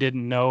if he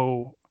didn't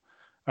know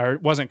or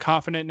wasn't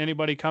confident in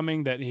anybody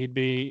coming, that he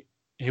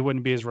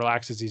wouldn't be as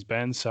relaxed as he's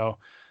been. So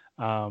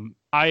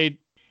I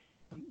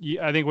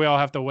think we all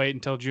have to wait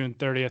until June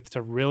 30th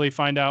to really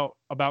find out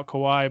about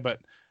Kawhi. But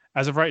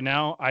as of right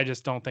now, I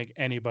just don't think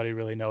anybody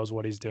really knows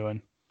what he's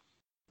doing.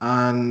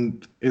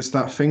 And it's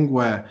that thing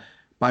where,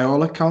 by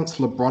all accounts,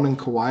 LeBron and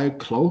Kawhi are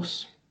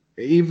close.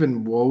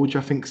 Even Woj,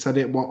 I think, said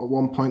it at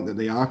one point that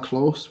they are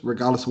close,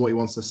 regardless of what he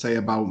wants to say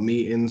about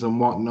meetings and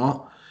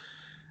whatnot.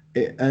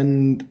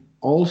 And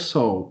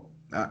also,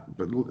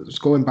 but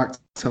just going back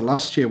to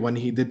last year when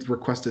he did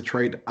request a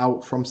trade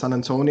out from San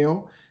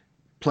Antonio,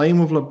 playing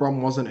with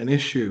LeBron wasn't an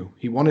issue.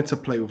 He wanted to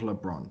play with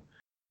LeBron.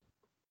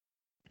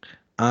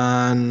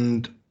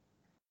 And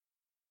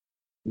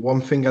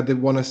one thing I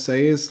did want to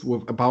say is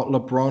about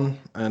LeBron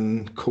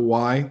and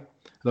Kawhi. I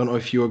don't know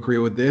if you agree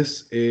with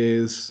this.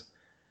 Is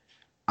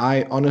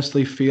I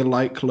honestly feel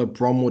like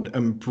LeBron would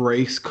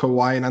embrace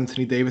Kawhi and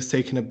Anthony Davis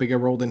taking a bigger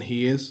role than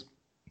he is,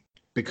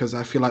 because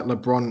I feel like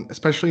LeBron,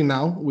 especially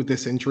now with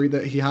this injury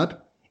that he had,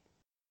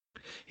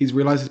 he's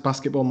realized his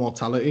basketball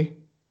mortality,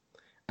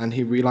 and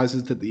he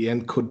realizes that the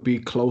end could be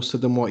closer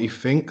than what he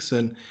thinks.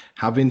 And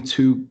having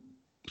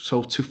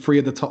three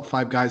of the top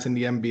five guys in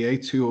the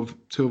NBA, two of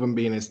them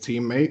being his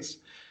teammates,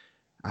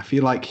 I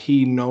feel like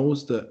he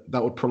knows that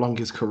would prolong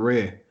his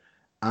career,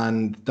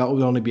 and that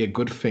would only be a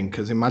good thing.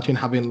 Because imagine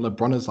having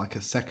LeBron as like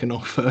a second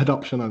or third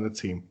option on the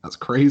team. That's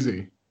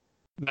crazy.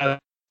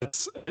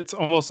 It's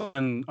almost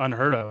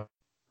unheard of,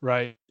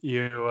 right?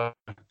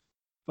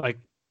 Like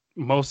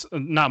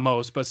not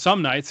most, but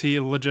some nights he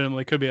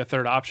legitimately could be a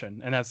third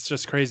option, and that's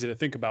just crazy to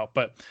think about.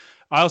 But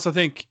I also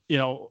think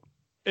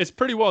it's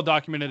pretty well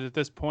documented at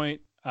this point.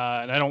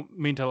 And I don't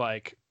mean to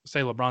like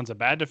say LeBron's a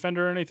bad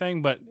defender or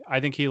anything, but I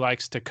think he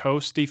likes to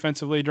coast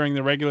defensively during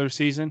the regular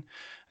season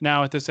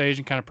now at this age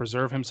and kind of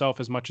preserve himself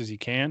as much as he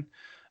can.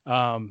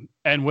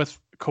 And with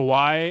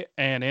Kawhi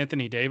and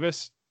Anthony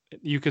Davis,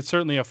 you could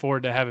certainly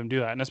afford to have him do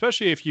that. And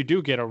especially if you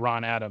do get a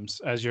Ron Adams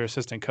as your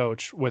assistant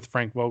coach with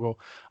Frank Vogel,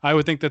 I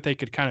would think that they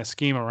could kind of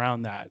scheme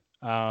around that.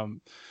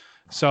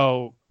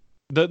 So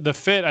the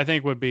fit, I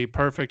think, would be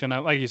perfect. And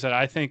like you said,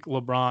 I think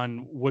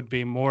LeBron would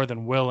be more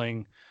than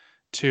willing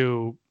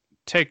to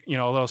take, a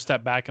little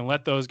step back and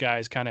let those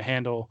guys kind of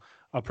handle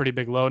a pretty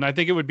big load. And I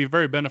think it would be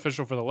very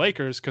beneficial for the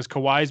Lakers because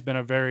Kawhi's been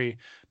a very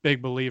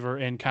big believer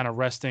in kind of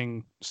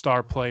resting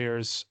star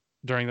players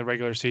during the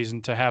regular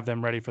season to have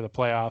them ready for the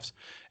playoffs.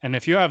 And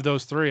if you have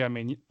those three, I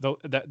mean,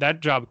 that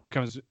job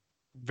becomes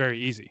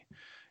very easy,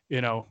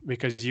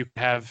 because you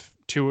have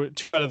two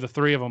out of the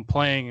three of them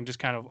playing and just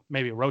kind of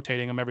maybe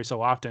rotating them every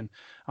so often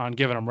on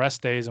giving them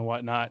rest days and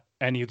whatnot,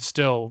 and you'd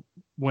still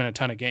win a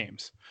ton of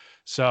games.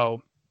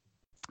 So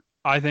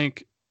I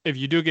think if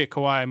you do get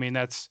Kawhi, I mean,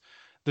 that's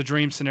the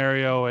dream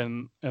scenario.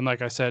 And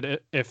like I said,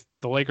 if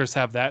the Lakers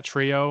have that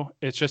trio,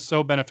 it's just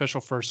so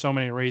beneficial for so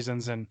many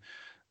reasons. And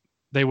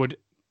they would,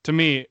 to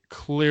me,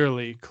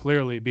 clearly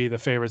be the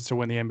favorites to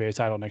win the NBA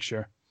title next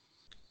year.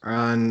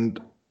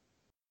 And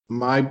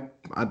I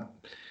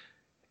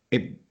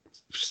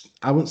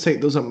wouldn't say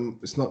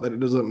it's not that it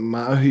doesn't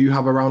matter who you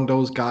have around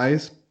those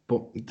guys,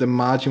 but the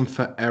margin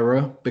for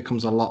error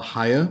becomes a lot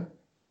higher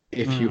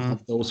if you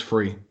have those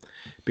three.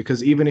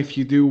 Because even if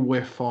you do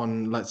whiff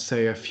on, let's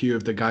say, a few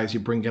of the guys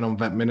you bring in on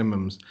vet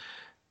minimums,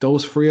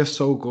 those three are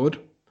so good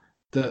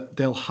that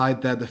they'll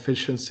hide their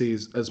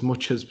deficiencies as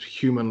much as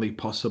humanly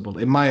possible.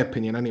 In my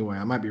opinion, anyway.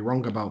 I might be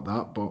wrong about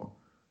that, but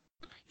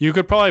you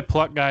could probably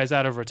pluck guys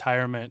out of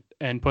retirement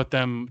and put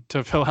them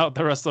to fill out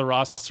the rest of the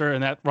roster,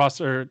 and that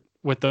roster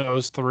with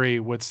those three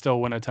would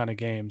still win a ton of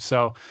games.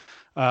 So,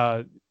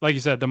 like you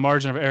said, the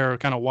margin of error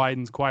kind of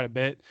widens quite a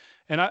bit.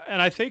 And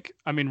I think,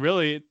 I mean,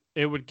 really,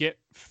 it would get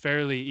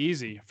fairly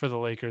easy for the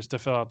Lakers to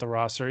fill out the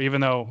roster, even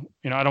though,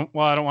 I don't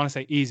want to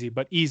say easy,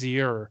 but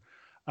easier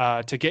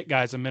to get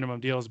guys on minimum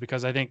deals,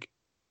 because I think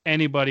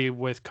anybody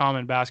with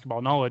common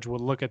basketball knowledge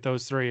would look at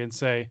those three and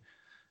say,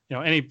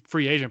 any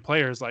free agent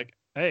players like,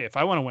 hey, if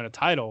I want to win a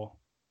title,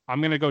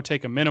 I'm going to go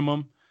take a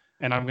minimum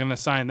and I'm going to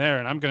sign there.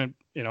 And I'm going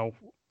to,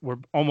 we're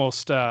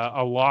almost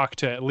a lock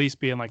to at least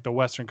be in like the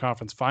Western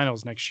Conference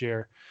Finals next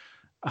year.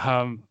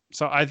 So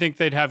I think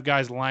they'd have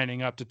guys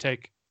lining up to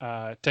take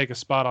a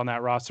spot on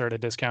that roster at a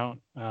discount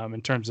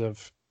in terms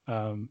of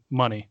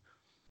money.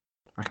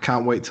 I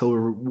can't wait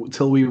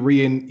till we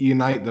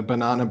reunite the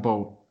banana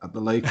boat at the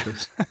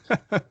Lakers.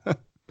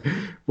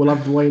 We'll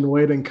have Dwayne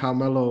Wade and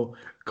Carmelo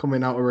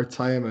coming out of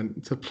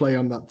retirement to play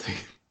on that team.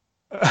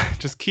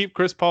 Just keep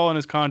Chris Paul and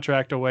his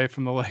contract away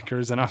from the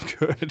Lakers, and I'm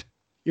good.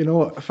 You know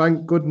what?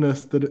 Thank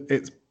goodness that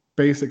it's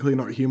basically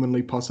not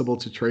humanly possible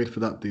to trade for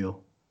that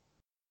deal.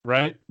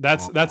 Right.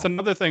 That's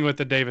another thing with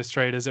the Davis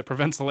trade, is it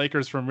prevents the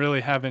Lakers from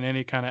really having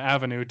any kind of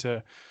avenue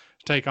to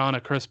take on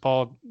a Chris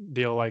Paul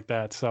deal like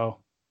that. So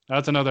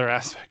that's another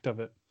aspect of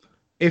it.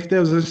 If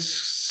there's a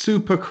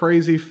super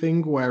crazy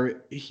thing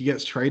where he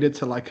gets traded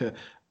to like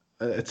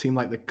a team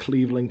like the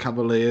Cleveland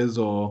Cavaliers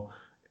or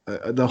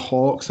the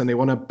Hawks, and they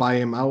want to buy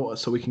him out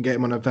so we can get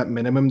him on a vet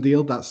minimum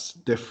deal, that's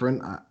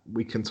different.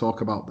 We can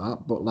talk about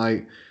that, but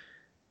like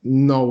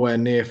nowhere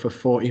near for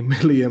 40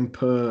 million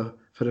for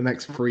the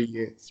next 3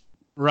 years.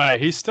 Right.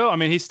 He's still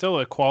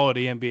a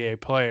quality NBA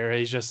player.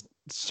 He's just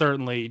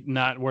certainly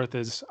not worth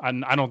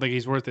I don't think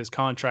he's worth his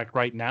contract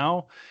right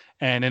now.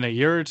 And in a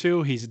year or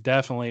two, he's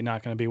definitely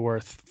not going to be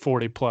worth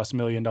 $40+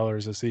 million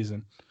a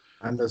season.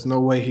 And there's no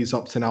way he's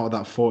opting out of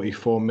that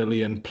 44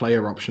 million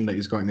player option that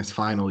he's got in his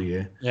final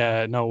year.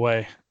 Yeah, no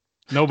way.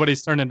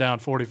 Nobody's turning down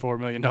 $44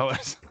 million.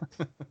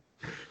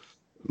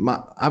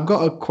 Matt, I've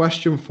got a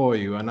question for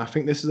you, and I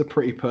think this is a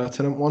pretty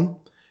pertinent one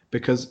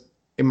because,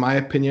 in my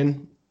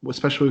opinion,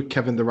 especially with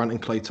Kevin Durant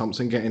and Klay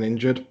Thompson getting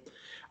injured,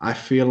 I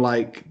feel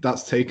like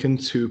that's taken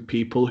to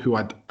people who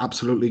I'd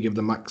absolutely give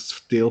the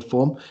max deal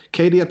for.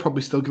 KD, I'd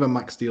probably still give a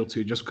max deal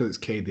to just because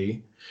it's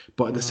KD.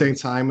 But at the same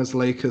time, as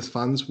Lakers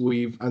fans,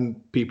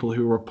 and people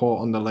who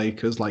report on the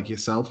Lakers like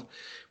yourself,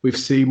 we've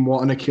seen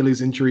what an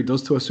Achilles injury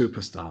does to a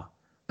superstar,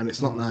 and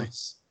it's not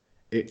nice.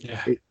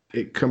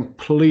 It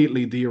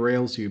completely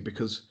derails you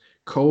because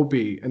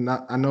Kobe, and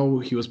that I know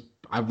he was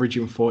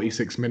averaging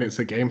 46 minutes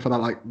a game for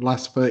that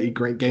last 30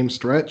 great game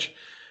stretch,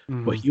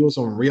 but he was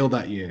unreal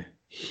that year.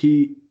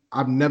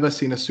 I've never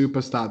seen a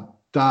superstar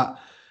that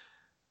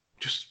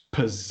just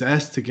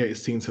possessed to get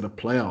his team to the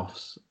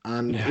playoffs.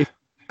 And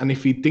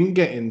if he didn't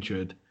get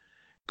injured,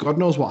 God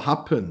knows what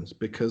happens,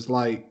 because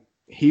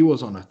he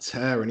was on a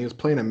tear and he was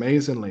playing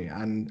amazingly.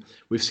 And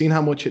we've seen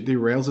how much it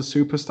derails a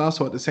superstar.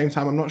 So at the same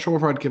time, I'm not sure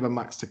if I'd give a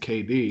max to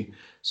KD.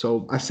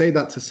 So I say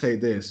that to say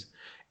this.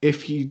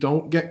 If you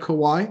don't get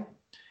Kawhi,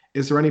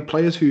 is there any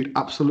players who you'd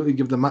absolutely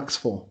give the max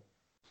for?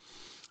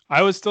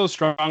 I would still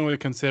strongly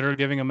consider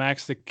giving a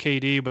max to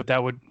KD, but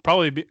that would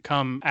probably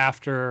come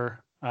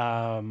after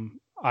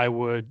I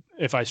would,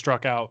 if I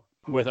struck out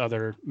with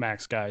other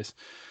max guys.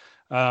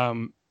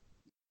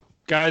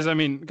 Guys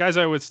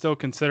I would still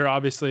consider,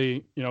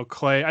 obviously,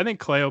 Klay. I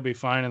think Klay will be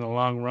fine in the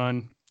long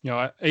run.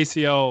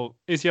 ACL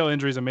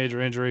injury is a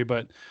major injury,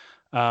 but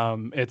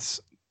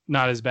it's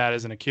not as bad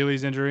as an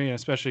Achilles injury, and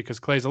especially because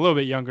Klay's a little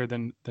bit younger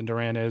than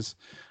Durant is.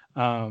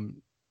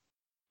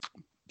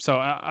 So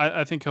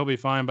I think he'll be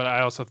fine, but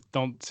I also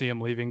don't see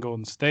him leaving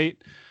Golden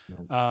State.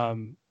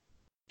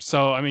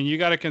 So, you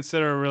got to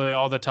consider really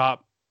all the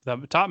top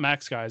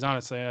max guys,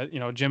 honestly.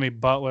 Jimmy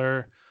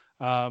Butler,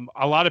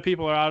 A lot of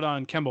people are out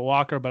on Kemba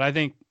Walker, but I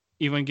think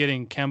even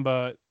getting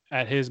Kemba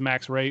at his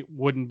max rate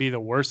wouldn't be the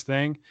worst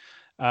thing,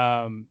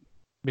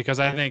 because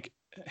I think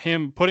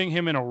putting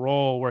him in a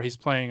role where he's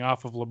playing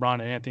off of LeBron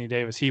and Anthony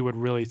Davis, he would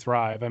really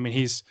thrive. I mean,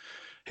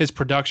 his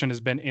production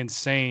has been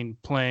insane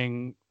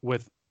playing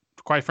with,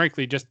 quite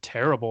frankly, just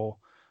terrible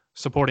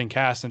supporting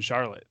cast in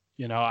Charlotte.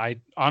 I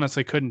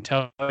honestly couldn't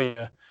tell you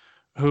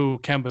who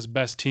Kemba's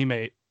best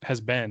teammate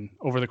has been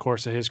over the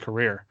course of his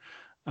career.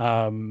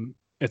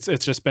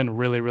 It's just been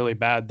really, really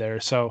bad there.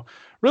 So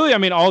really, I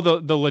mean, all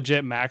the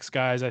legit max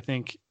guys, I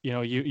think,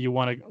 you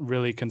want to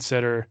really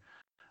consider.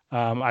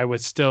 I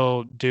would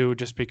still do,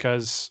 just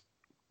because,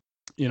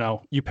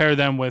 you pair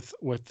them with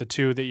the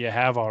two that you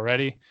have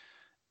already.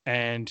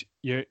 And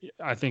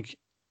I think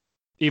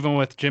even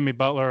with Jimmy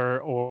Butler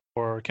or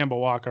Kemba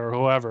Walker or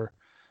whoever,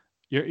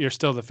 you're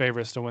still the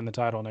favorites to win the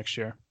title next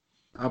year.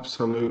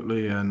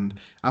 Absolutely. And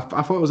I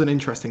thought it was an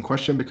interesting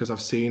question because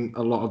I've seen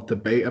a lot of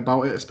debate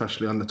about it,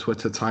 especially on the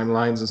Twitter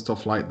timelines and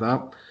stuff like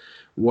that,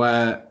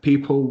 where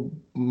people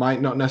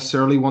might not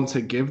necessarily want to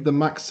give the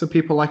max to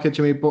people like a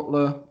Jimmy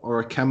Butler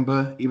or a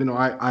Kemba, even though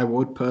I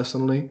would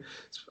personally.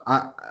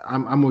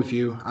 I'm with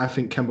you. I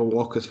think Kemba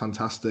Walker's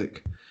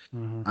fantastic.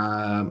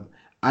 Mm-hmm.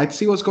 I'd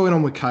see what's going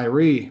on with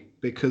Kyrie,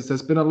 because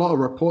there's been a lot of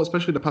reports,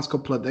 especially the past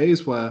couple of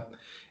days, where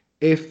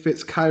if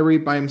it's Kyrie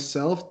by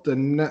himself, the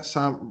Nets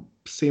aren't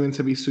seeming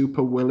to be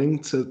super willing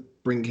to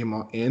bring him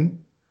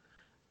in.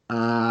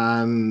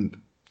 And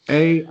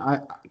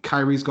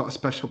Kyrie's got a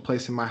special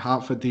place in my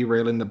heart for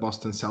derailing the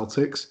Boston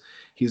Celtics.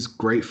 He's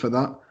great for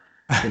that.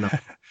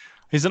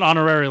 He's an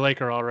honorary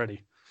Laker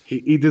already.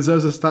 He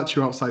deserves a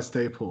statue outside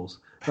Staples.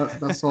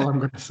 That's all I'm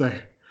going to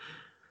say.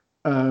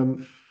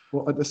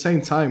 But at the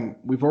same time,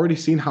 we've already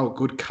seen how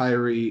good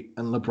Kyrie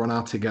and LeBron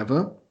are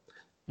together.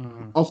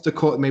 Mm-hmm. Off the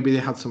court, maybe they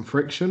had some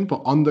friction,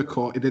 but on the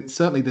court,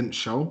 certainly didn't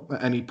show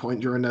at any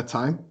point during their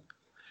time.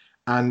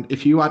 And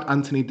if you add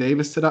Anthony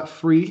Davis to that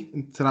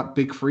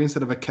big three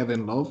instead of a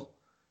Kevin Love,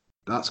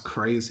 that's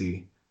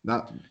crazy.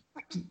 Yeah,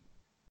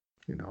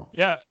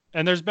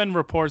 and there's been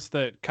reports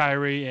that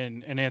Kyrie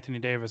and Anthony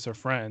Davis are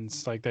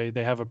friends. Like they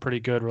have a pretty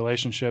good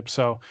relationship.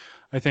 So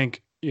I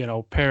think,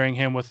 pairing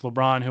him with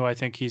LeBron, who I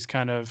think he's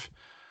kind of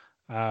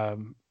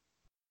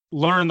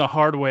learned the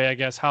hard way, I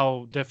guess,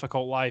 how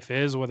difficult life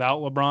is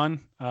without LeBron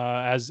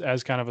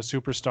as kind of a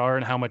superstar,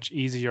 and how much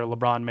easier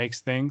LeBron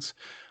makes things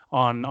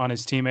on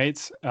his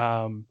teammates.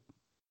 And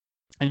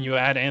you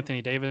add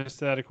Anthony Davis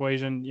to that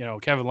equation.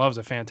 Kevin Love's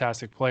a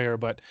fantastic player,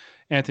 but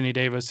Anthony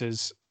Davis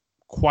is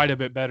quite a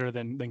bit better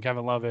than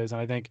Kevin Love is.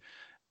 And I think,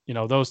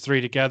 those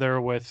three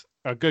together with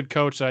a good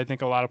coach that I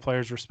think a lot of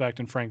players respect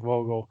in Frank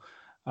Vogel,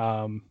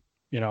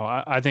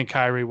 I think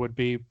Kyrie would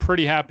be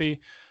pretty happy.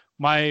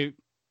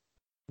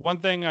 One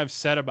thing I've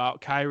said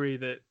about Kyrie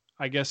that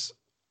I guess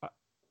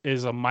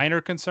is a minor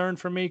concern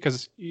for me,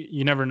 because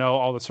you never know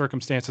all the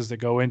circumstances that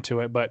go into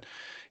it, but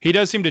he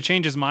does seem to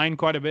change his mind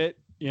quite a bit.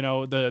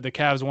 The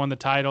Cavs won the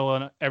title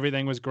and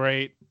everything was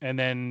great. And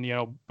then,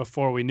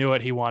 before we knew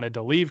it, he wanted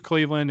to leave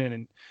Cleveland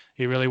and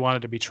he really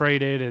wanted to be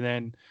traded. And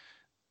then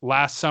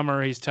last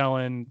summer, he's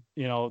telling,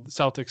 the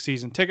Celtics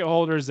season ticket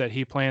holders that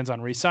he plans on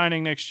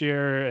re-signing next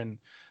year. And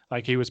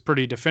like, he was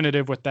pretty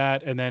definitive with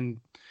that. And then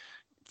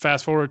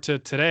fast forward to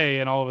today,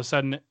 and all of a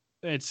sudden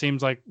it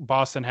seems like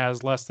Boston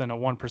has less than a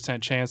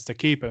 1% chance to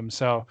keep him.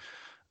 So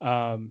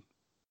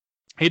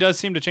he does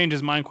seem to change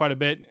his mind quite a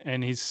bit.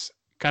 And he's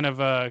kind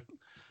of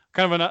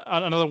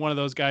another one of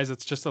those guys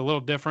that's just a little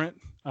different.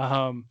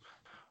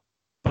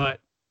 But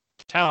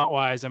talent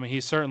wise, I mean,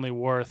 he's certainly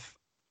worth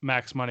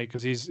max money,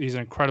 because he's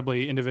an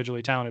incredibly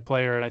individually talented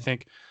player. And I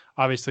think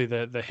obviously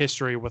the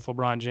history with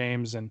LeBron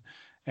James and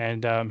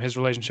his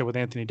relationship with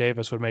Anthony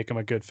Davis would make him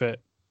a good fit.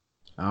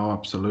 Oh,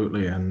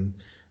 absolutely.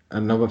 And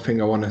another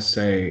thing I want to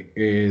say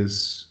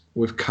is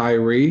with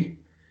Kyrie,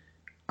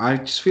 I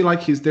just feel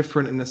like he's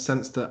different in the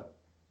sense that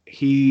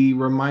he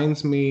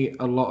reminds me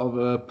a lot of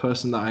a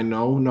person that I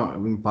know, not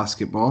in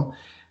basketball.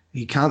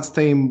 He can't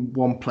stay in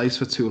one place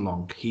for too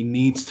long. He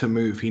needs to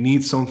move. He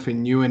needs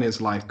something new in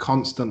his life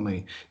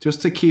constantly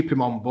just to keep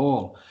him on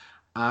ball.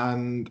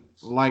 And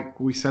like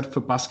we said, for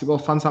basketball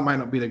fans, that might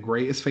not be the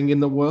greatest thing in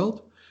the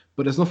world,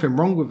 but there's nothing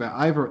wrong with it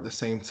either at the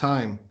same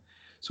time.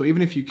 So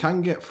even if you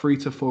can get 3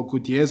 to 4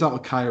 good years out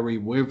of Kyrie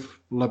with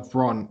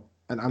LeBron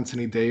and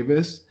Anthony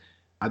Davis,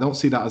 I don't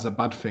see that as a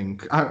bad thing.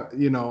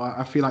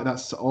 I feel like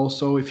that's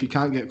also, if you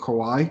can't get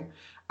Kawhi,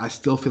 I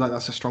still feel like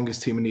that's the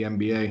strongest team in the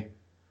NBA.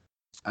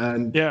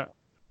 And yeah,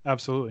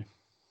 absolutely.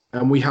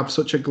 And we have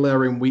such a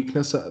glaring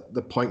weakness at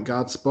the point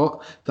guard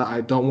spot that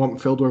I don't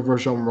want filled with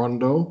Rajon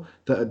Rondo,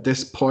 that at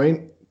this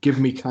point, give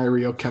me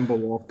Kyrie or Kemba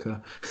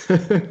Walker.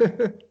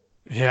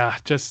 Yeah,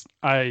 just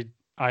I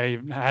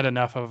had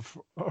enough of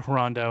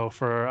Rondo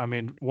for,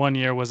 1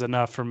 year was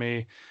enough for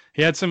me.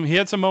 He had some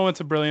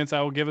moments of brilliance.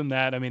 I will give him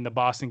that. I mean, the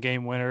Boston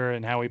game winner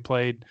and how he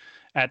played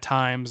at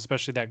times,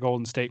 especially that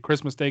Golden State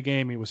Christmas Day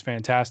game, he was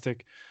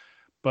fantastic.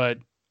 But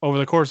over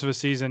the course of a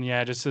season,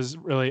 just his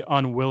really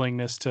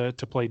unwillingness to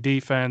play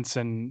defense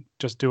and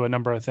just do a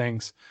number of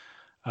things.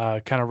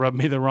 kind of rubbed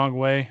me the wrong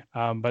way.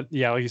 But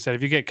yeah, like you said,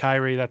 if you get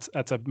Kyrie, that's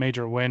a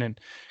major win and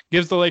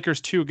gives the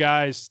Lakers two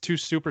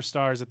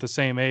superstars at the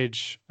same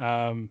age.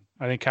 I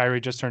think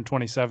Kyrie just turned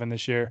 27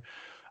 this year.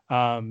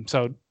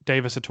 So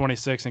Davis at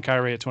 26 and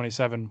Kyrie at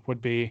 27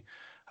 would be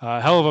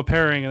a hell of a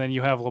pairing. And then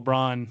you have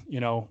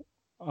LeBron,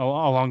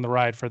 along the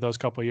ride for those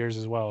couple of years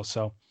as well.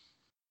 So.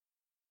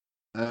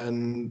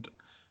 And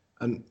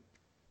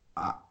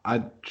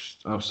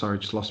sorry,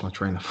 just lost my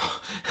train of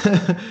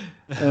thought.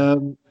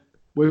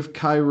 With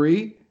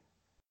Kyrie,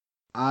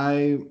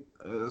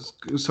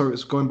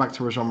 it's going back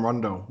to Rajon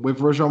Rondo.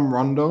 With Rajon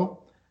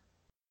Rondo,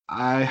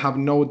 I have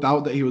no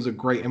doubt that he was a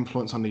great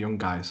influence on the young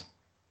guys.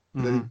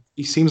 Mm-hmm.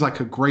 He seems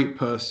like a great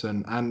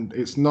person, and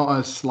it's not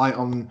a slight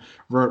on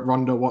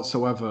Rondo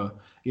whatsoever.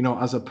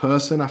 As a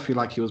person, I feel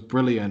like he was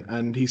brilliant,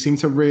 and he seemed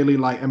to really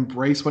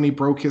embrace when he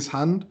broke his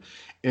hand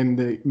in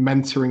the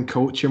mentoring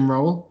coaching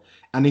role.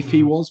 And if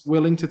he was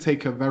willing to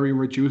take a very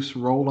reduced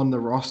role on the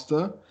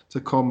roster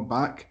to come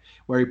back,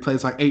 where he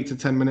plays 8 to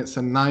 10 minutes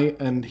a night,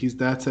 and he's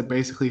there to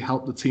basically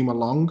help the team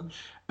along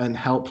and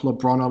help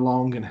LeBron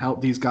along and help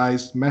these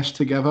guys mesh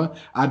together,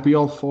 I'd be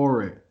all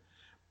for it.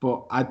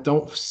 But I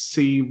don't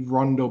see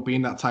Rondo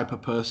being that type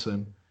of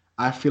person.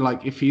 I feel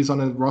like if he's on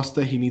a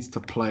roster, he needs to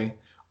play.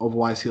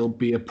 Otherwise, he'll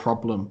be a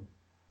problem.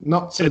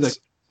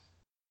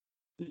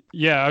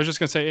 Yeah, I was just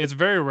going to say, it's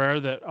very rare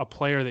that a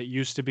player that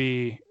used to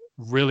be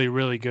really,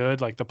 really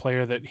good, like the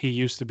player that he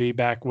used to be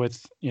back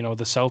with, the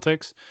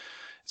Celtics,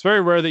 it's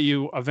very rare that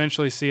you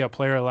eventually see a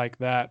player like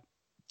that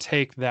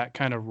take that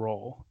kind of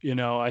role.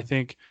 I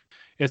think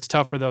it's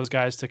tough for those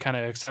guys to kind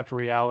of accept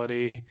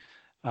reality,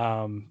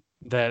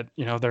 that,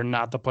 they're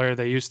not the player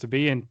they used to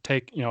be and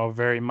take, a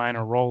very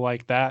minor role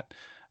like that.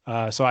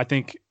 So I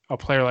think a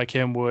player like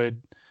him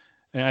would,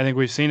 and I think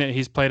we've seen it.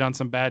 He's played on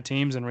some bad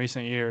teams in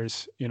recent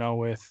years,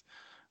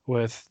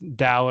 with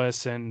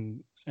Dallas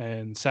and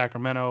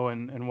Sacramento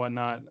and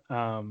whatnot.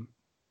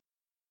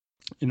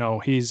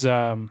 He's,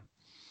 I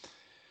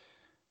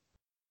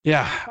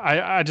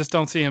just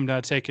don't see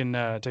him taking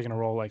a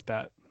role like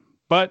that.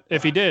 But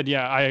if he did,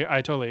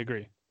 I totally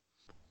agree.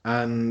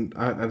 And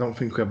I don't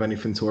think we have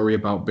anything to worry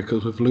about,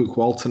 because with Luke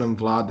Walton and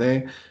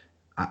Vlade,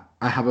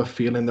 I have a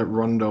feeling that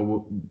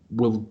Rondo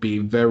will be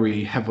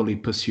very heavily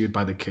pursued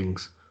by the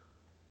Kings.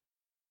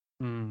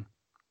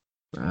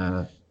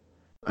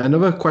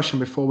 Another question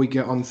before we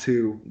get on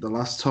to the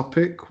last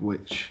topic,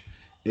 which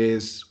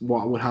is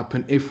what would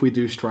happen if we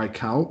do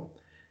strike out.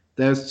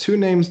 There's two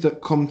names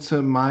that come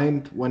to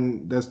mind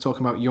when there's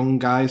talking about young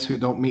guys who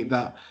don't meet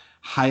that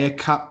higher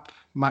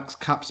max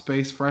cap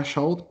space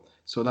threshold.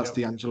 So that's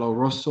D'Angelo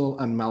Russell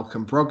and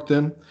Malcolm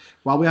Brogdon.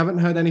 While we haven't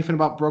heard anything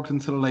about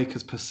Brogdon to the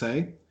Lakers per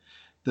se,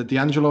 the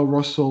D'Angelo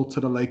Russell to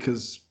the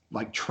Lakers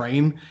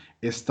train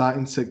is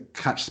starting to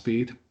catch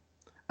speed.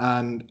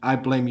 And I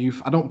blame you.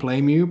 I don't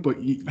blame you, but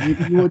you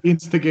were the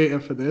instigator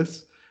for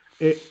this.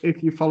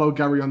 If you follow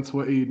Gary on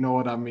Twitter, you know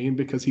what I mean,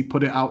 because he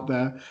put it out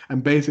there.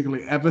 And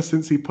basically, ever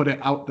since he put it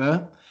out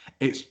there,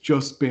 it's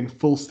just been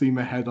full steam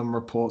ahead on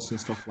reports and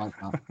stuff like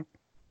that.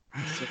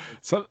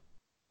 So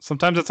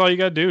sometimes that's all you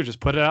got to do. Just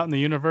put it out in the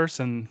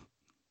universe and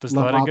just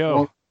let it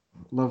go.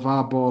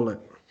 LeVar Ball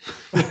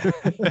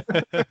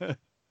it.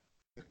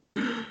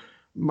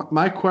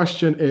 My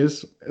question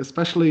is,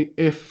 especially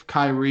if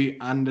Kyrie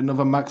and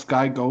another max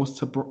guy goes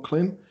to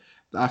Brooklyn,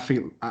 I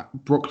think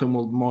Brooklyn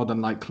will more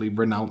than likely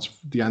renounce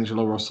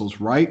D'Angelo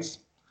Russell's rights.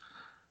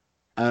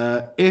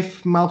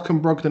 If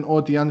Malcolm Brogdon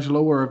or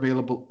D'Angelo were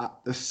available at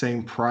the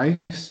same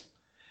price,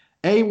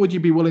 would you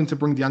be willing to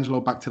bring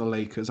D'Angelo back to the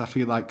Lakers? I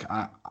feel like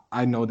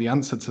I know the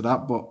answer to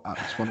that, but I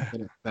just want to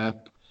get it there.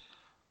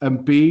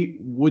 And B,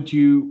 would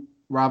you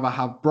rather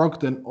have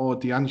Brogdon or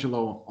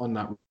D'Angelo on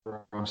that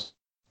roster?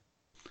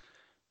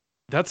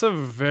 That's a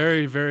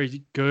very,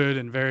 very good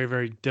and very,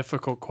 very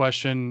difficult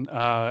question.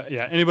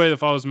 Anybody that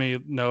follows me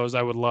knows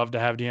I would love to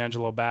have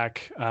D'Angelo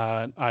back.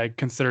 I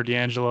consider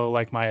D'Angelo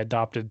like my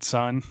adopted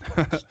son.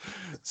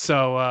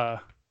 So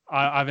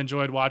I've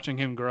enjoyed watching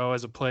him grow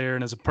as a player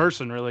and as a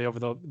person really over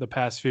the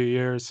past few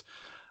years.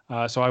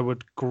 So I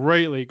would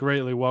greatly,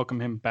 greatly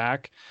welcome him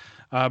back.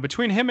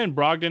 Between him and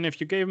Brogdon,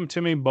 if you gave them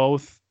to me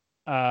both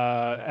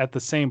at the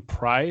same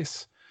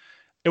price,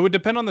 it would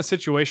depend on the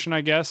situation,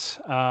 I guess.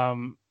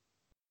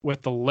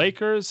 With the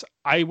Lakers,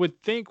 I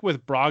would think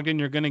with Brogdon,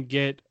 you're going to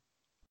get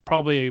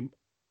probably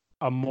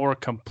a more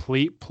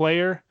complete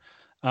player.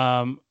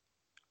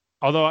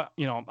 Although,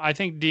 I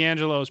think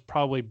D'Angelo is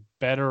probably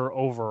better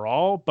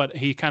overall, but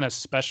he kind of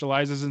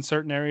specializes in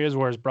certain areas,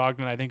 whereas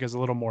Brogdon, I think, is a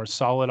little more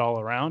solid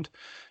all around.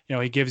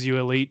 He gives you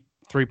elite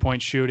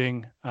three-point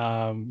shooting.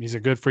 He's a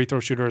good free throw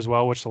shooter as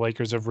well, which the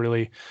Lakers have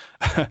really,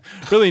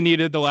 really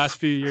needed the last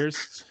few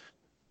years.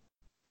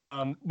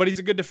 But he's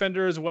a good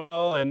defender as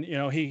well, and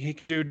he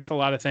can do a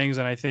lot of things.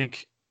 And I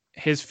think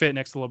his fit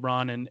next to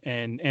LeBron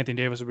and Anthony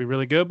Davis would be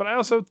really good. But I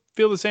also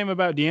feel the same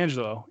about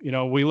D'Angelo.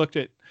 We looked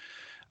at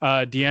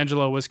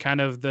D'Angelo was kind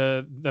of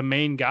the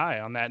main guy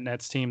on that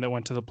Nets team that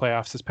went to the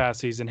playoffs this past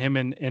season. Him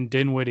and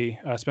Dinwiddie,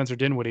 Spencer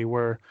Dinwiddie,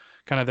 were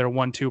kind of their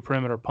 1-2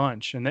 perimeter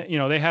punch. And that,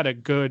 they had a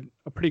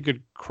pretty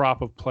good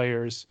crop of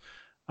players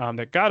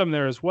that got him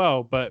there as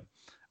well. But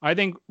I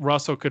think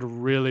Russell could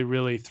really,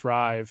 really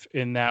thrive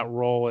in that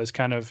role as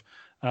kind of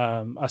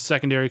a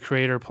secondary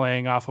creator,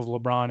 playing off of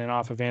LeBron and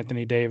off of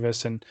Anthony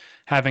Davis, and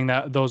having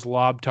those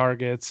lob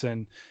targets,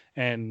 and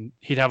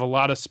he'd have a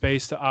lot of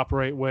space to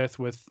operate with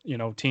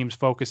teams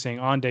focusing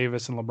on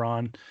Davis and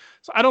LeBron.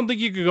 So I don't think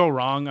you could go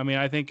wrong. I mean,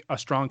 I think a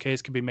strong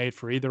case could be made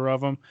for either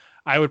of them.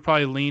 I would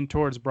probably lean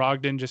towards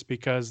Brogdon just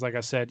because, like I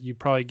said, you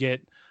probably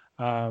get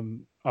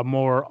a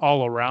more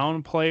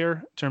all-around player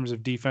in terms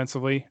of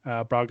defensively.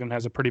 Brogdon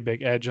has a pretty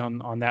big edge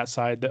on that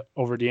side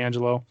over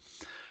D'Angelo.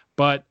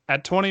 But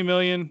at $20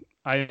 million,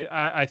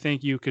 I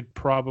think you could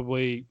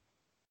probably,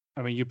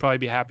 you'd probably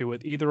be happy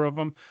with either of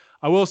them.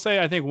 I will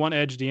say, I think one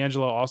edge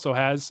D'Angelo also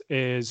has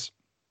is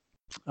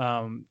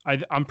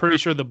I'm pretty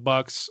sure the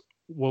Bucks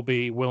will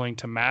be willing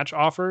to match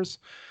offers.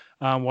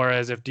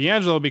 Whereas if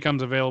D'Angelo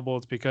becomes available,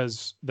 it's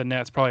because the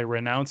Nets probably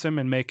renounce him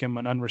and make him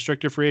an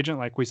unrestricted free agent,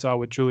 like we saw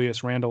with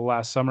Julius Randle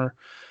last summer.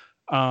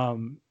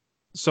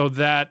 So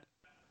that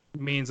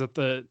means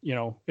that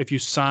if you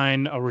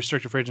sign a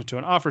restricted free agent to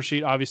an offer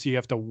sheet, obviously you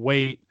have to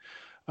wait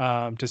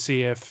to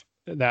see if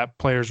that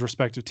player's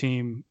respective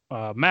team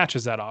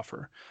matches that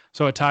offer.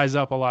 So it ties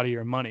up a lot of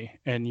your money,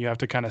 and you have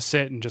to kind of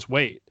sit and just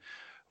wait.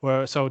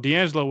 So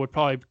D'Angelo would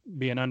probably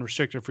be an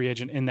unrestricted free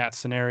agent in that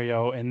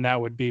scenario, and that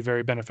would be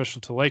very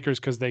beneficial to Lakers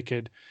because they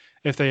could,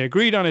 if they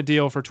agreed on a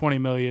deal for $20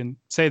 million,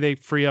 say they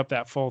free up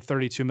that full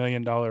 $32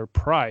 million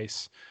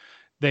price,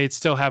 they'd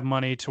still have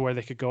money to where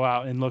they could go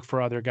out and look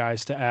for other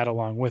guys to add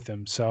along with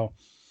him. So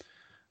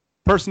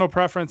personal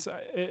preference,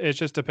 it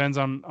just depends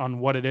on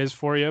what it is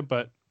for you.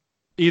 But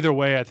either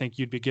way, I think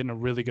you'd be getting a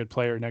really good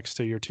player next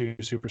to your two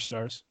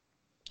superstars.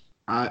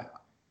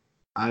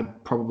 I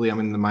probably am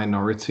in the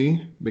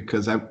minority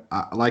because, I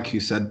like you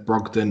said,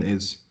 Brogdon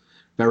is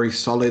very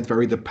solid,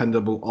 very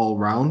dependable all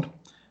round.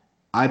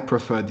 I'd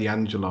prefer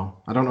D'Angelo.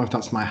 I don't know if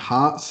that's my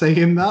heart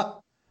saying that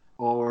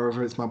or if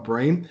it's my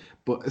brain,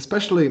 but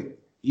especially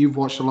you've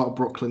watched a lot of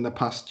Brooklyn the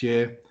past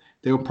year.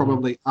 They were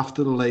probably,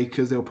 after the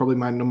Lakers, they were probably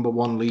my number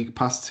one league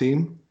pass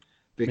team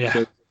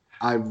because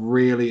I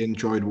really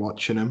enjoyed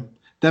watching them.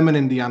 Them and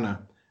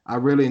Indiana. I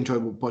really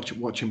enjoyed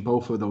watching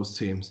both of those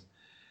teams.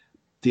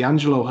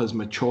 D'Angelo has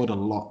matured a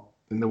lot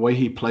in the way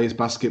he plays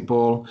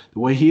basketball, the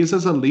way he is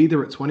as a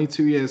leader at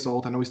 22 years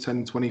old. I know he's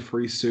turning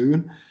 23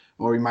 soon,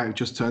 or he might have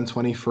just turned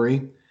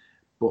 23.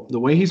 But the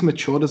way he's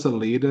matured as a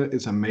leader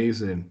is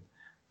amazing.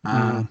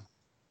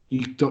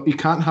 You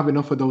can't have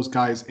enough of those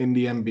guys in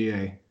the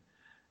NBA.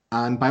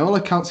 And by all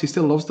accounts, he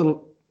still loves the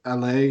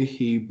LA.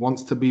 He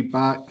wants to be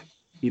back.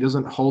 He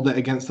doesn't hold it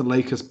against the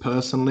Lakers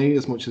personally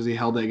as much as he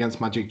held it against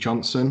Magic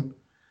Johnson,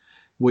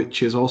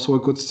 which is also a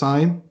good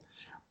sign.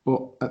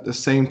 But at the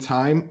same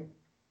time,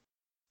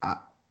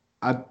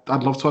 I'd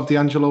love to have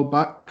D'Angelo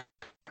back.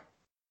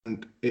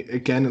 And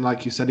again,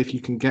 like you said, if you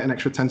can get an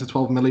extra 10 to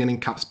 12 million in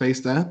cap space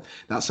there,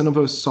 that's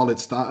another solid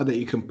starter that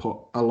you can put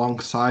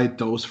alongside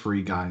those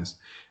three guys.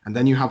 And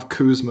then you have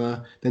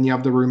Kuzma, then you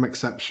have the room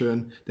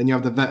exception, then you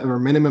have the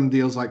veteran minimum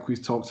deals like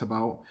we've talked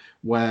about,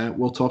 where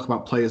we'll talk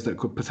about players that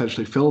could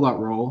potentially fill that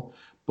role.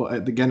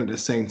 But again, at the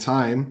same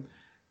time,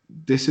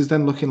 this is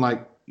then looking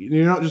like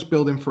you're not just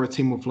building for a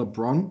team with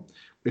LeBron.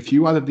 If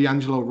you added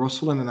D'Angelo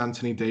Russell and an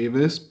Anthony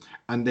Davis,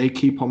 and they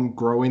keep on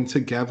growing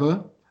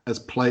together as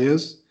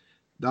players,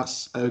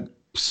 that's a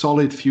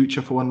solid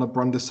future for when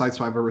LeBron decides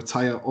to either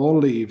retire or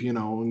leave,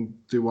 and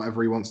do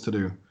whatever he wants to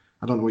do.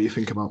 I don't know what you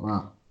think about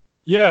that.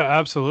 Yeah,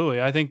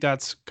 absolutely. I think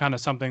that's kind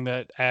of something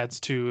that adds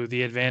to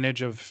the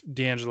advantage of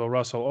D'Angelo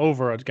Russell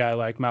over a guy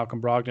like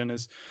Malcolm Brogdon.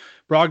 Is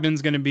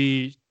Brogdon's going to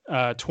be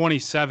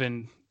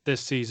 27 this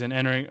season,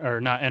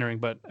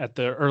 but at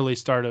the early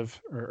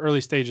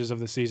stages of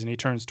the season, he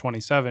turns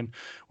 27,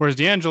 whereas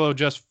D'Angelo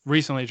just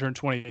recently turned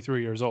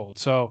 23 years old.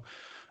 So,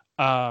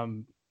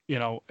 and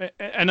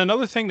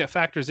another thing that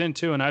factors in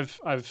too, and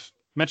I've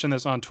mentioned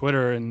this on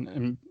Twitter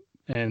and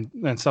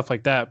stuff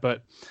like that,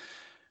 but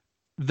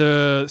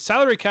the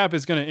salary cap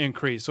is going to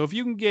increase. So if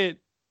you can get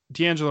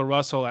D'Angelo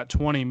Russell at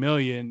 20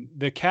 million,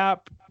 the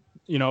cap,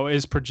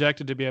 is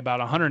projected to be about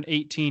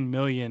 118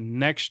 million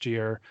next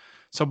year.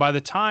 So by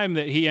the time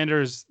that he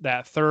enters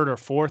that third or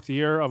fourth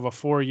year of a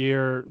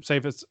 4-year, say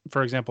if it's,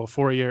 for example, a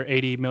 4-year,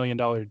 $80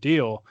 million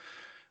deal,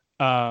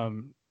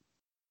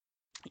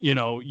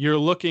 you're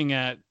looking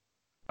at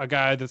a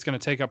guy that's going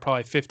to take up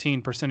probably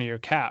 15% of your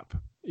cap,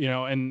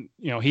 and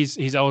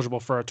he's eligible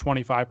for a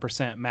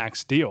 25%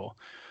 max deal.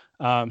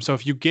 So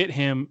if you get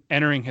him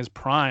entering his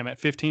prime at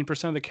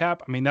 15% of the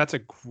cap, that's a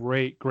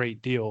great,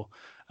 great deal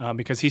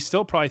because he's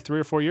still probably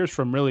 3 or 4 years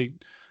from really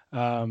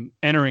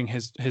entering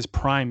his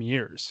prime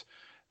years.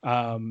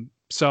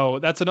 So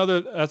that's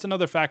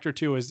another factor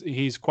too, is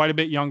he's quite a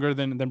bit younger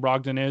than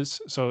Brogdon is.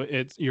 So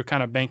you're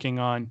kind of banking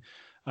on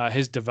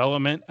his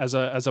development as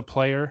a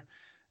player,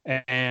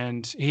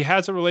 and he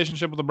has a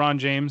relationship with LeBron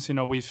James.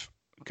 We've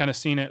kind of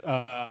seen it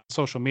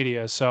social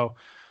media. So,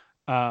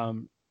 I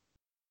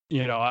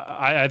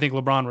think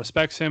LeBron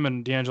respects him,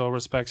 and D'Angelo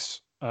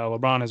respects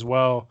LeBron as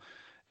well.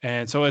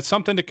 And so it's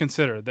something to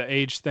consider. The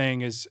age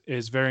thing is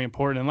very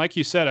important. And like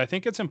you said, I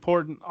think it's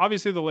important.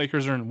 Obviously, the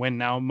Lakers are in win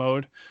now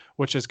mode,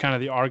 which is kind of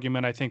the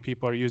argument I think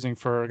people are using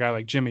for a guy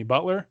like Jimmy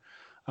Butler,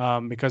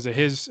 because of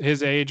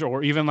his age,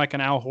 or even like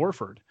an Al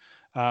Horford.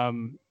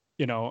 Um,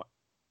 you know,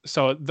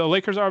 so the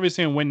Lakers are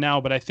obviously in win now,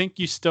 but I think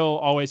you still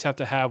always have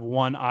to have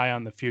one eye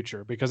on the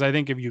future, because I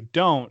think if you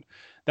don't,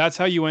 that's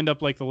how you end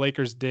up like the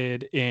Lakers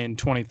did in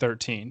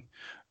 2013,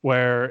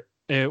 where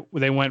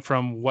they went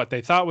from what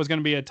they thought was going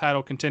to be a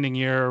title contending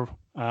year,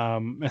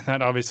 and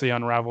that obviously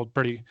unraveled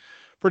pretty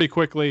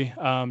quickly,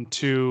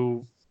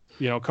 to,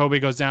 Kobe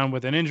goes down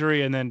with an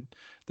injury, and then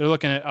they're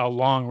looking at a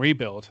long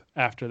rebuild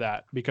after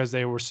that, because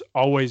they were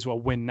always a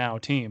win now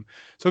team.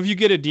 So if you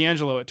get a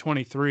D'Angelo at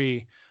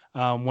 23,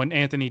 when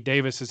Anthony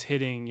Davis is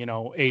hitting,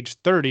 age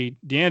 30,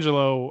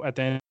 D'Angelo at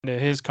the end of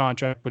his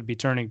contract would be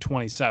turning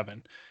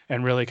 27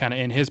 and really kind of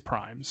in his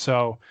prime.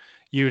 So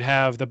you'd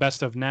have the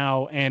best of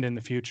now and in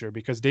the future,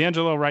 because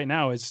D'Angelo right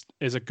now is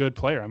a good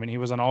player. I mean, he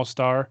was an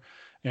all-star.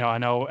 I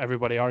know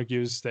everybody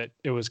argues that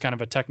it was kind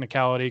of a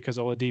technicality because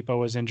Oladipo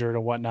was injured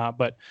or whatnot,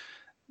 but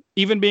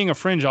even being a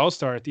fringe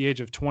all-star at the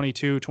age of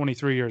 22,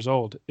 23 years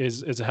old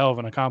is a hell of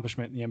an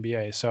accomplishment in the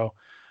NBA. So,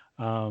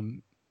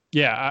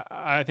 yeah,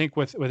 I think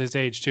with his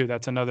age too,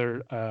 that's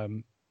another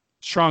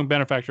strong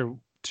benefactor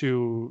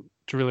to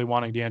really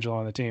wanting D'Angelo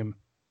on the team.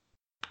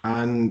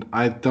 And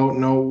I don't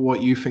know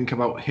what you think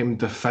about him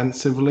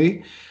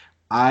defensively.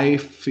 I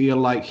feel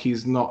like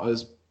he's not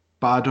as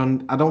bad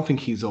on. I don't think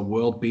he's a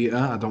world beater.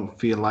 I don't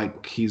feel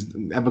like he's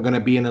ever going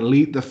to be an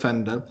elite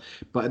defender.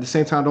 But at the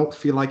same time, I don't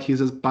feel like he's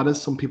as bad as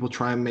some people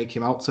try and make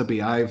him out to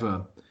be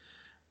either.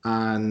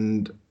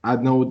 And I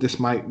know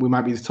we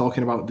might be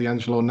talking about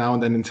D'Angelo now,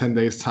 and then in 10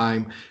 days'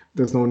 time,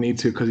 there's no need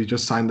to, because he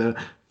just signed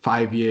a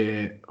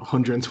 5-year,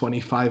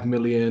 $125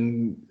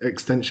 million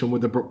extension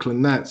with the Brooklyn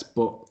Nets.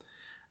 But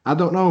I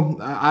don't know.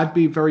 I'd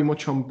be very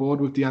much on board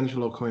with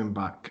D'Angelo coming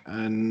back,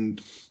 and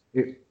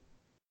it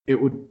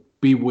would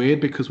be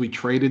weird because we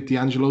traded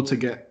D'Angelo to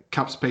get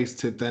cap space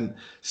to then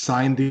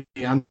sign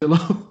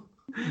D'Angelo.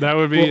 That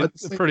would be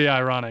pretty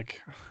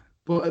ironic.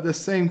 But at the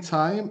same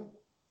time,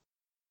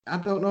 I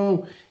don't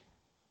know.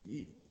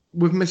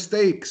 With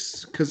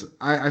mistakes, because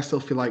I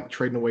still feel like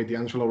trading away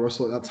D'Angelo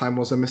Russell at that time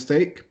was a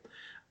mistake,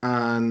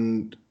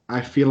 and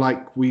I feel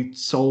like we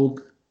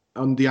sold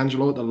on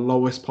D'Angelo at the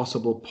lowest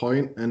possible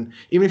point. And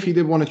even if you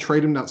did want to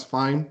trade him, that's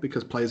fine,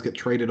 because players get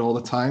traded all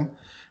the time.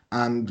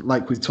 And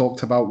like we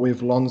talked about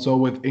with Lonzo,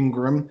 with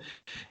Ingram,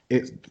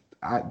 they're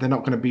not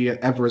going to be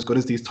ever as good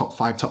as these top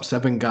 5, top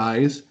 7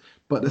 guys.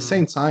 But at the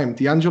same time,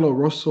 D'Angelo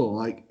Russell,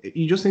 like,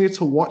 you just needed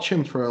to watch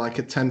him for like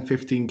a 10,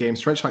 15 game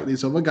stretch like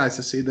these other guys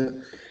to see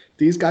that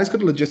these guys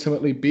could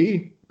legitimately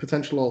be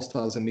potential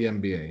all-stars in the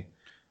NBA.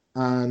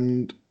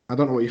 And I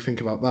don't know what you think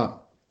about that.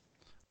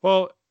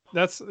 Well,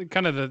 that's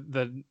kind of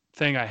the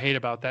thing I hate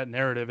about that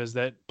narrative, is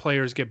that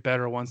players get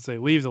better once they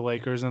leave the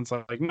Lakers. And it's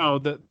like, no,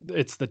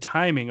 it's the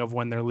timing of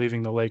when they're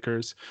leaving the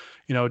Lakers.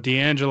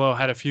 D'Angelo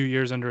had a few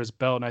years under his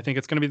belt, and I think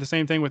it's going to be the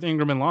same thing with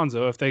Ingram and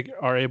Lonzo if they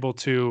are able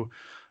to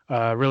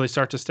really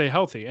start to stay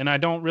healthy. And I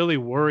don't really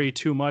worry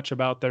too much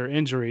about their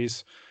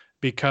injuries,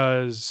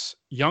 because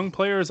young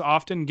players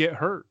often get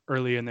hurt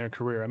early in their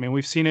career. I mean,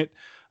 we've seen it.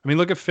 I mean,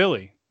 look at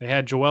Philly. They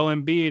had Joel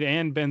Embiid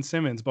and Ben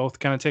Simmons both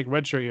kind of take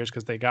redshirt years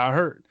because they got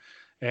hurt.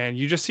 And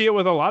you just see it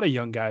with a lot of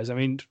young guys. I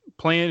mean,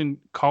 playing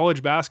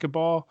college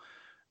basketball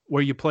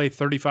where you play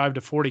 35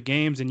 to 40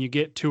 games and you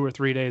get 2 or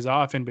 3 days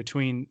off in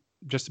between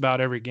just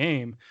about every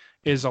game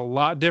is a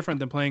lot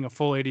different than playing a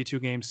full 82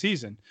 game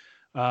season.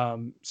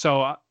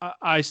 So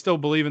I still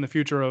believe in the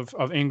future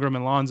of Ingram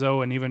and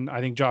Lonzo, and even I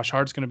think Josh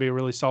Hart's going to be a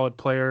really solid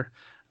player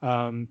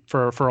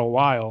for a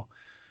while.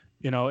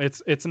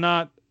 It's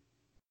not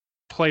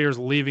players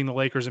leaving the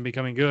Lakers and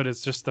becoming good.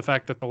 It's just the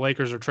fact that the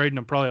Lakers are trading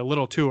them probably a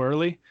little too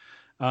early,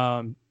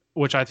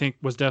 which I think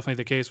was definitely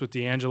the case with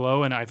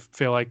D'Angelo. And I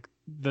feel like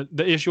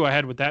the issue I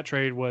had with that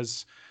trade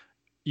was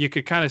you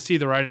could kind of see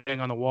the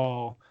writing on the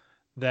wall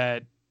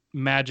that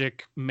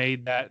Magic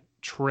made that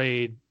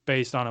trade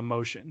based on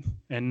emotion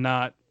and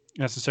not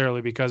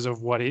necessarily because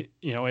of what it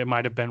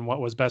might have been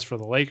what was best for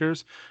the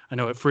Lakers. I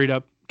know it freed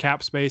up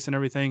cap space and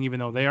everything, even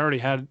though they already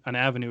had an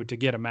avenue to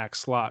get a max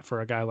slot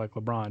for a guy like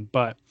LeBron.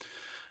 But,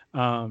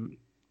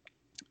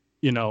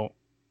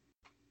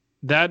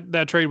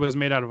 that trade was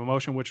made out of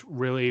emotion, which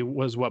really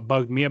was what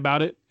bugged me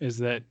about it, is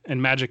that,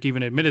 and Magic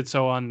even admitted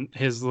so on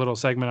his little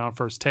segment on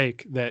First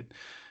Take, that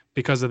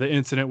because of the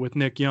incident with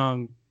Nick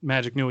Young,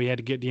 Magic knew he had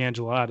to get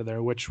D'Angelo out of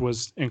there, which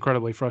was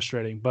incredibly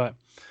frustrating. But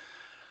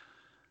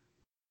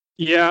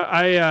yeah,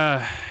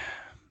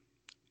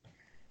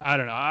 I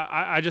don't know.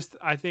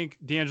 I think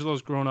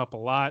D'Angelo's grown up a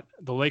lot.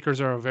 The Lakers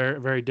are very,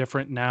 very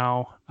different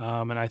now.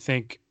 And I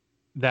think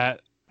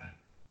that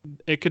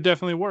it could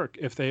definitely work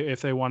if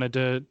they wanted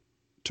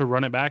to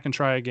run it back and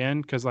try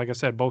again. Cause like I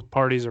said, both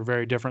parties are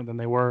very different than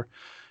they were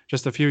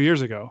just a few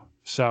years ago.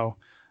 So,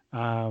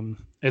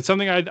 it's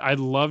something I'd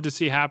love to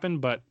see happen,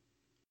 but,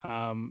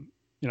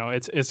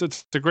 it's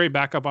a great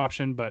backup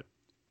option, but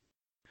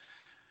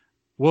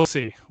we'll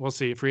see. We'll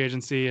see. Free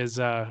agency is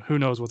who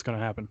knows what's going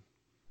to happen.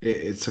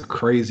 It's a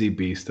crazy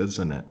beast,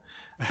 isn't it?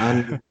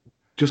 And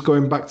just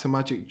going back to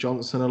Magic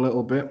Johnson a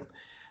little bit,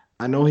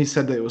 I know he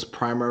said that it was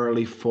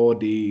primarily for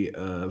the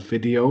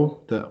video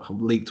that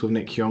leaked with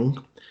Nick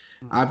Young.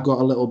 I've got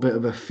a little bit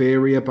of a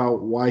theory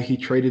about why he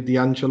traded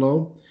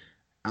D'Angelo.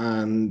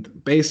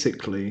 And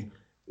basically,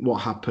 what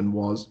happened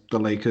was the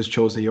Lakers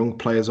chose the young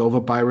players over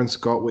Byron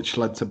Scott, which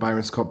led to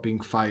Byron Scott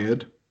being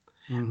fired.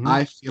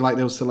 I feel like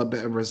there was still a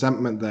bit of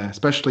resentment there,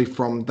 especially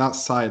from that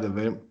side of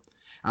it.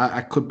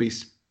 I could be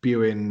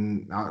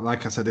spewing,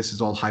 like I said, this is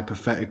all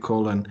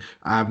hypothetical and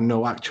I have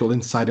no actual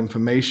inside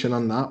information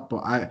on that.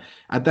 But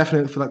I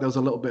definitely feel like there was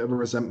a little bit of a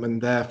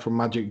resentment there from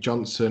Magic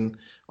Johnson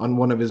on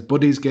one of his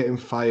buddies getting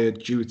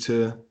fired due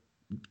to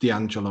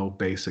D'Angelo,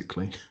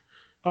 basically.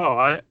 Oh,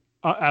 I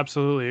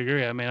absolutely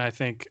agree. I mean, I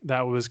think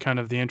that was kind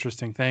of the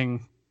interesting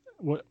thing.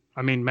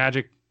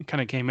 Magic kind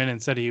of came in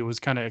and said he was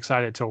kind of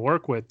excited to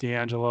work with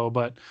D'Angelo,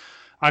 but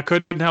I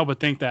couldn't help but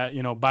think that,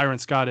 Byron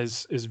Scott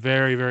is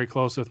very, very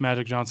close with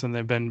Magic Johnson.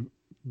 They've been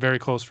very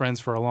close friends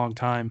for a long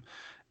time.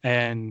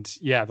 And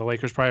yeah, the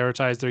Lakers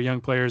prioritized their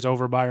young players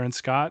over Byron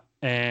Scott.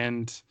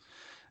 And,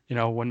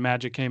 when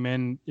Magic came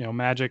in,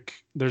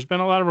 there's been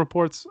a lot of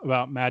reports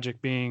about Magic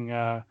being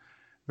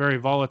very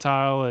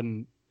volatile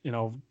and,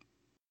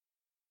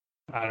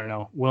 I don't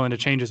know, willing to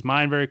change his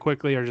mind very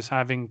quickly or just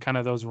having kind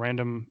of those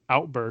random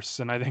outbursts.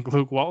 And I think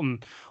Luke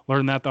Walton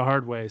learned that the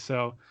hard way.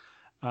 So,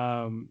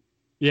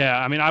 yeah,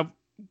 I mean, I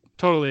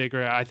totally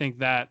agree. I think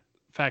that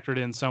factored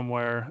in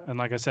somewhere. And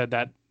like I said,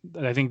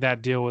 I think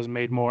that deal was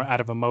made more out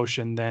of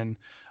emotion than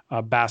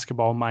a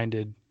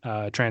basketball-minded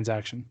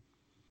transaction.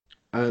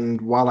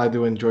 And while I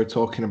do enjoy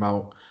talking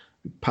about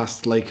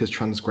past Lakers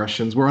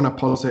transgressions, we're on a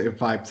positive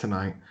vibe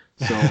tonight.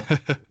 So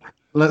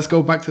let's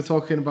go back to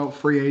talking about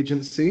free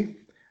agency.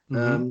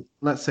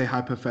 Let's say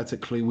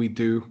hypothetically we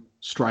do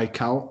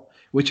strike out,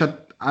 which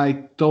I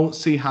don't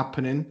see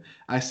happening.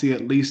 I see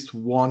at least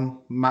one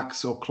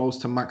max or close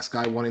to max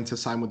guy wanting to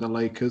sign with the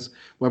Lakers,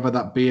 whether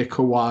that be a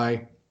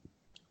Kawhi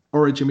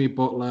or a Jimmy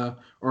Butler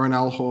or an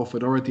Al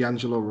Horford or a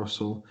D'Angelo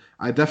Russell.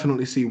 I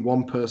definitely see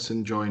one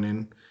person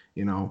joining,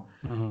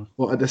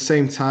 But at the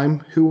same time,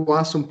 who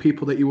are some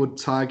people that you would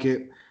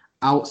target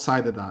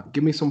outside of that?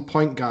 Give me some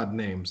point guard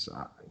names,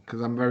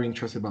 because I'm very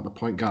interested about the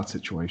point guard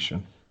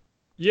situation.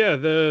 Yeah,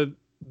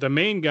 the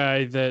main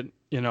guy that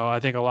I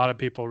think a lot of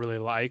people really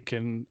like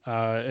and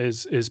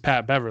is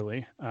Pat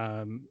Beverly.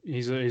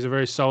 He's a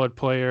very solid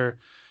player,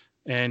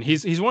 and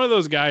he's one of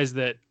those guys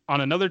that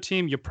on another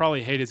team you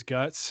probably hate his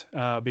guts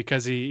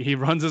because he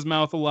runs his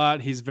mouth a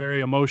lot. He's a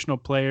very emotional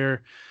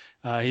player.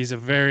 He's a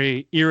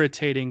very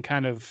irritating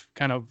kind of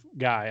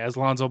guy, as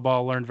Lonzo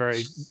Ball learned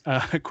very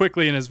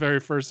quickly in his very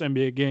first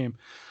NBA game.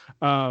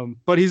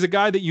 But he's a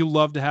guy that you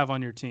love to have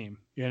on your team.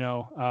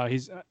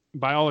 He's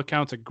by all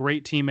accounts a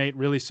great teammate,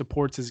 really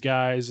supports his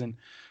guys,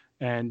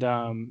 and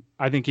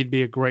I think he'd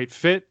be a great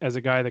fit as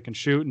a guy that can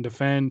shoot and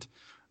defend.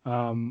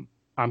 I'm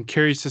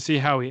curious to see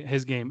how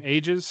his game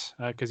ages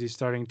because he's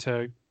starting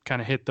to kind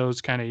of hit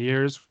those kind of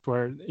years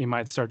where he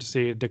might start to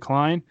see a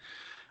decline.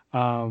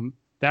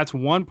 That's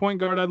one point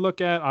guard I'd look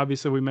at.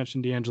 Obviously, we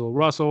mentioned D'Angelo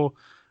Russell,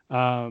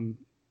 as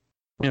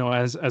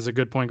a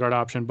good point guard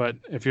option. But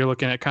if you're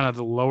looking at kind of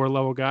the lower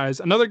level guys,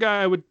 another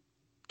guy I would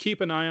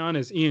keep an eye on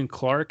is Ian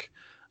Clark.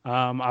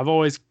 I've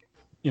always,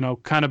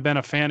 kind of been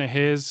a fan of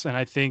his, and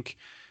I think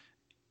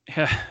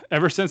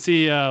ever since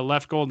he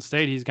left Golden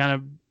State, he's kind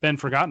of been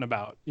forgotten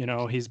about.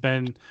 He's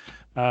been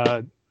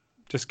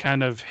just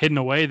kind of hidden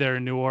away there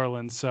in New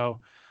Orleans. So,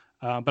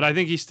 but I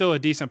think he's still a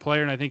decent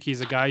player, and I think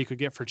he's a guy you could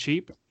get for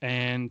cheap.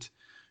 And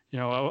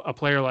a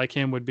player like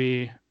him would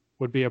be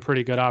a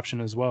pretty good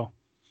option as well.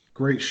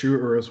 Great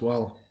shooter as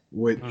well,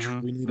 which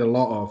we need a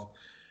lot of.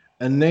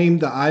 A name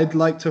that I'd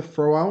like to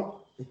throw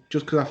out,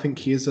 just because I think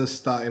he is a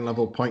starting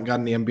level point guard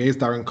in the NBA, is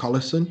Darren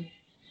Collison.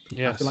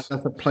 Yes. I feel like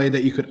that's a player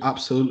that you could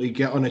absolutely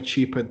get on a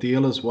cheaper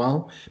deal as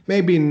well.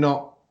 Maybe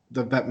not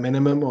the vet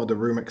minimum or the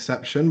room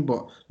exception,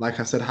 but like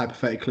I said,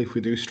 hypothetically, if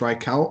we do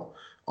strike out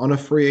on a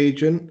free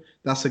agent,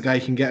 that's a guy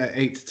you can get at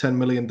 $8 to $10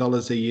 million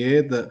a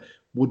year that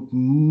would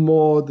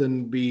more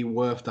than be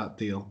worth that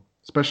deal,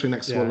 especially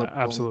next to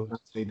absolutely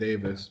Anthony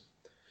Davis.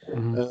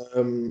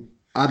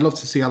 I'd love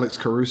to see Alex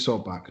Caruso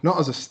back, not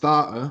as a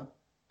starter,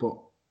 but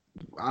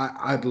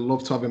I'd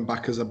love to have him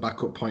back as a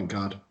backup point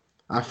guard.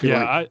 I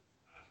feel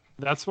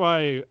that's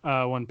why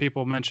when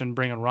people mention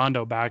bringing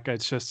Rondo back,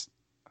 it's just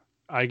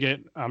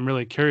I'm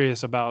really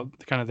curious about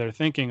kind of their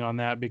thinking on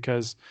that,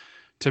 because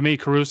to me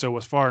Caruso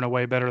was far and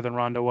away better than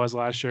Rondo was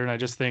last year, and I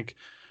just think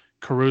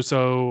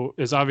Caruso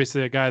is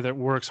obviously a guy that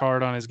works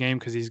hard on his game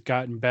because he's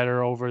gotten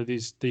better over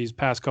these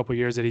past couple of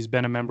years that he's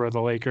been a member of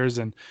the Lakers,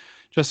 and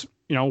just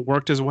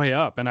worked his way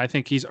up. And I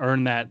think he's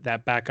earned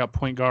that backup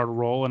point guard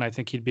role, and I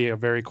think he'd be a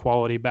very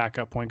quality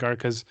backup point guard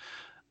because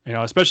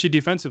especially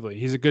defensively,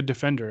 he's a good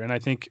defender. And I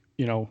think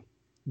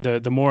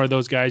the more of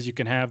those guys you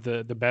can have,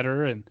 the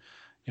better. And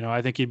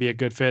I think he'd be a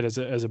good fit as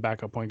a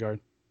backup point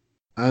guard.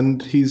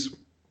 And he's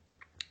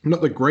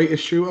not the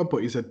greatest shooter,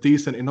 but he's a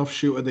decent enough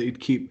shooter that he'd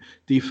keep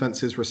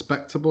defenses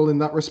respectable in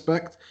that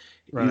respect.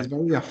 He's Right.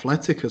 very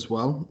athletic as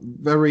well.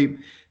 Very,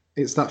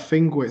 it's that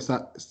thing where it's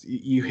that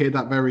you hear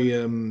that very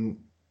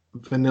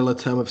vanilla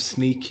term of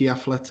sneaky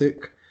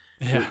athletic,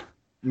 which Yeah.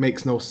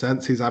 makes no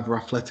sense. He's either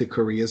athletic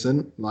or he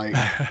isn't. Like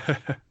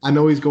I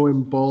know he's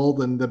going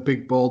bald and the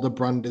big Boulder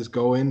brand is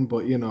going,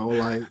 but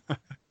like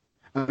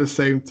at the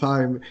same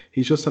time,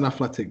 he's just an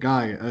athletic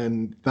guy,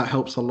 and that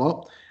helps a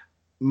lot.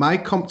 My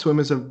comp to him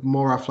is a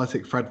more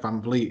athletic Fred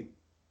Van Vliet.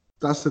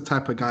 That's the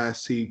type of guy I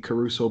see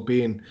Caruso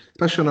being,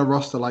 especially on a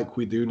roster like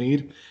we do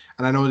need.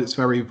 And I know it's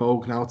very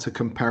vogue now to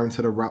compare him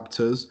to the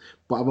Raptors,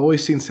 but I've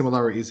always seen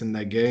similarities in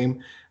their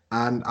game.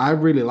 And I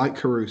really like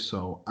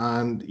Caruso.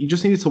 And you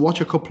just needed to watch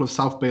a couple of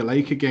South Bay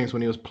Laker games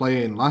when he was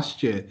playing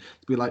last year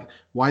to be like,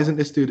 why isn't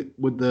this dude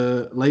with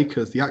the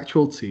Lakers, the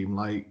actual team?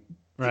 Like,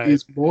 Right.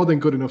 he's more than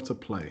good enough to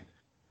play.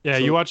 Yeah,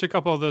 you So watch a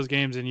couple of those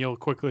games and you'll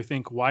quickly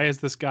think, why is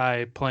this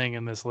guy playing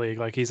in this league?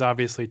 Like he's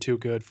obviously too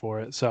good for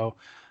it. So,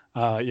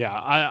 yeah,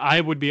 I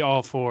would be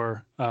all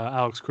for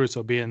Alex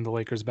Caruso being the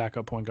Lakers'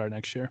 backup point guard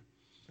next year.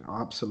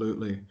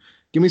 absolutely.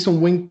 Give me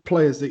some wing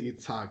players that you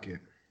target.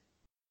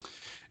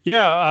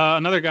 Yeah,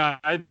 another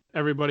guy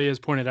everybody has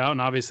pointed out,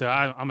 and obviously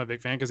I'm a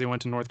big fan because he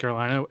went to North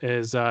Carolina,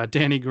 is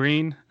Danny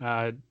Green.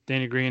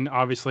 Danny Green,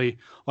 obviously,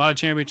 a lot of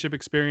championship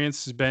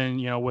experience. Has been,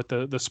 with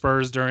the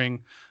Spurs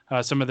during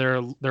some of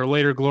their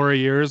later glory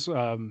years.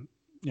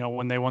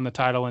 When they won the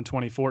title in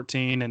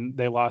 2014 and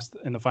they lost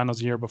in the finals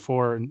the year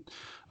before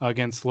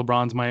against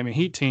LeBron's Miami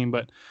Heat team,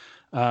 but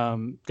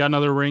got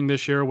another ring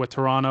this year with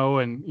Toronto,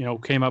 and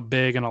came up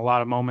big in a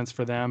lot of moments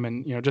for them,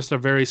 and just a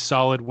very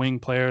solid wing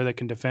player that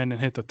can defend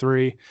and hit the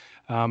three,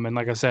 and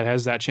like I said,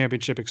 has that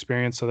championship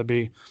experience, so that'd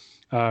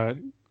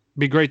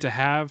be great to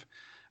have.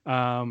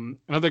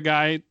 Another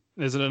guy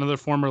is another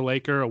former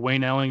Laker,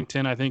 Wayne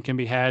Ellington. I think can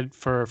be had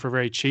for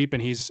very cheap,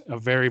 and he's a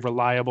very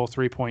reliable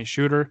 3-point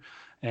shooter,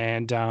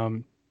 and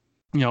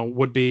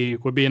would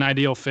be an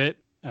ideal fit.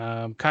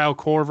 Kyle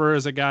Korver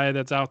is a guy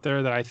that's out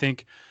there that I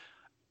think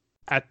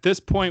at this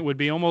point would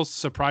be almost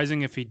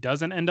surprising if he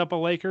doesn't end up a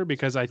Laker,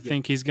 because I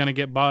think he's going to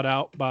get bought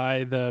out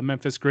by the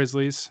Memphis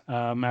Grizzlies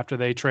after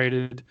they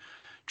traded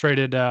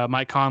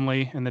Mike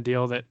Conley in the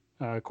deal that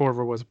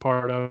Korver was a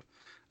part of.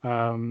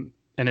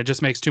 And it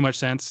just makes too much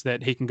sense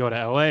that he can go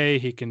to LA.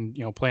 He can,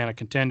 play on a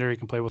contender. He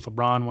can play with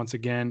LeBron once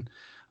again.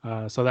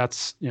 So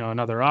that's,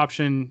 another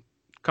option.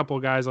 A couple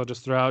of guys I'll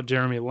just throw out.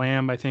 Jeremy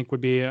Lamb, I think,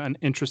 would be an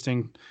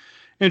interesting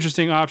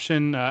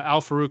option.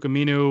 Al-Farouq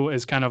Aminu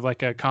is kind of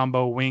like a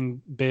combo wing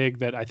big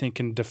that I think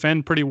can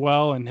defend pretty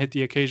well and hit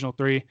the occasional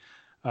three.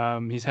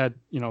 He's had,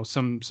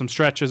 some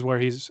stretches where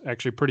he's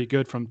actually pretty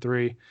good from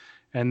three.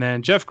 And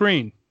then Jeff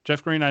Green.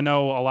 I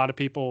know a lot of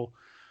people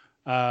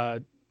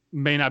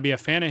may not be a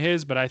fan of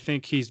his, but I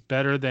think he's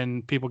better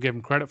than people give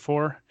him credit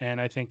for.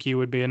 And I think he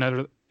would be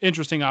another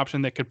interesting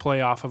option that could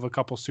play off of a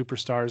couple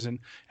superstars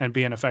and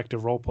be an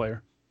effective role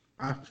player.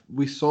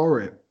 We saw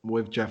it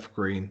with Jeff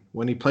Green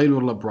when he played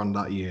with LeBron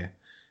that year.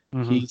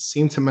 Mm-hmm. He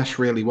seemed to mesh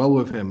really well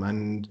with him,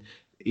 and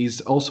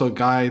he's also a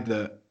guy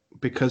that,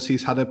 because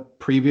he's had a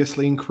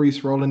previously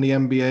increased role in the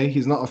NBA,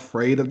 he's not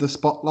afraid of the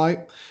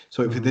spotlight.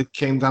 So if it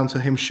came down to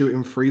him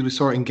shooting threes, we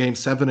saw it in Game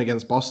 7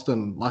 against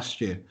Boston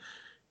last year.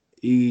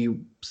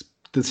 He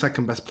the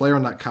second best player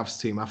on that Cavs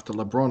team after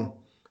LeBron.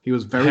 He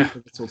was very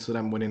pivotal to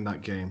them winning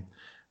that game.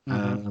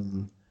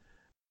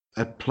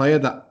 A player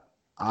that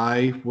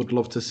I would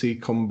love to see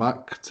come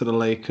back to the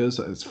Lakers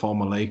as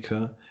former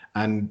Laker,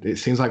 and it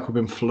seems like we've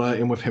been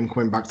flirting with him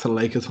coming back to the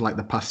Lakers for like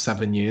the past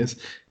 7 years,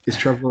 is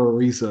Trevor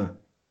Ariza.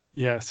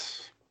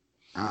 Yes.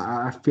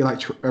 I feel like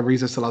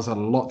Ariza still has a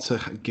lot to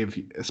give,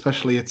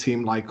 especially a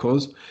team like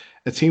us,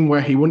 a team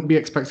where he wouldn't be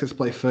expected to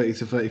play 30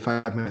 to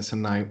 35 minutes a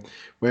night,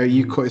 where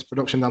you cut his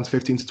production down to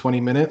 15 to 20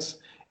 minutes.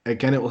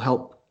 Again, it will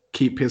help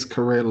keep his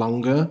career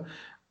longer.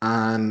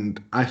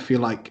 And I feel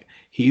like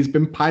he's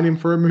been pining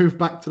for a move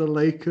back to the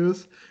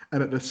Lakers.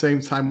 And at the same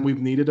time,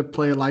 we've needed a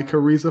player like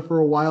Ariza for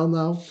a while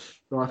now.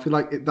 So I feel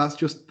like that's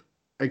just,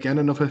 again,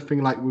 another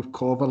thing like with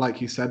Korver,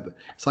 like you said,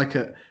 it's like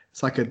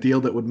a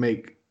deal that would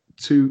make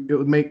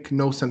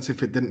no sense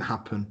if it didn't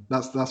happen.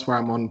 That's where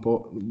I'm on,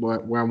 but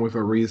where I'm with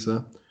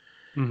Ariza.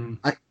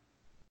 Mm-hmm.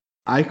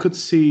 I could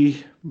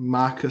see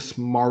Marcus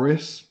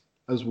Morris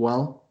as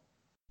well,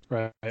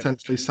 right,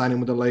 potentially signing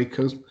with the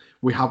Lakers.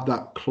 We have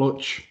that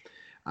clutch.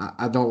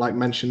 I don't like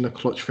mentioning the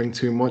clutch thing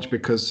too much,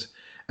 because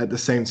at the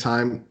same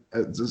time,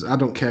 I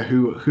don't care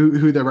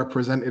who they're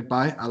represented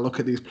by. I look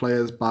at these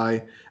players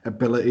by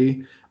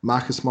ability.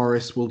 Marcus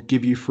Morris will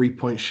give you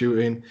 3-point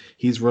shooting.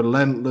 He's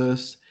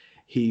relentless.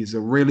 He's a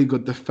really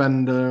good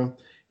defender.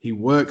 He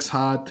works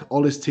hard.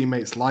 All his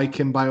teammates like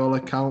him by all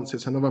accounts.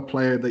 It's another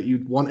player that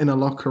you'd want in a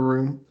locker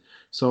room.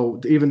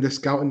 So even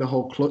discounting the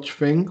whole clutch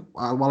thing,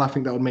 while I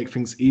think that would make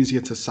things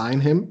easier to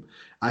sign him,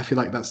 I feel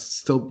like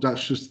that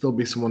should still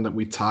be someone that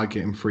we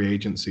target in free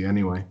agency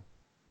anyway.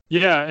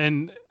 Yeah,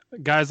 and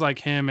guys like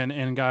him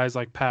and guys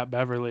like Pat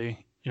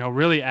Beverly,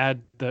 really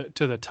add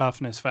to the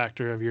toughness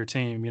factor of your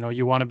team.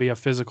 You want to be a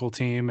physical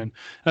team, and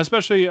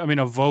especially, I mean,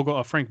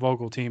 a Frank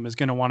Vogel team is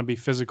going to want to be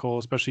physical,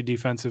 especially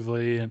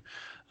defensively. And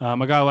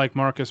a guy like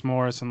Marcus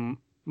Morris and,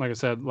 like I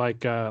said, like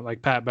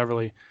Pat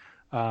Beverly,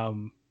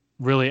 um,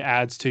 really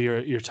adds to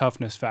your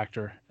toughness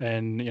factor.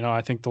 And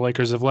I think the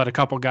Lakers have let a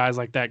couple guys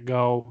like that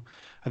go.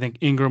 I think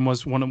Ingram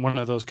was one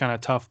of those kind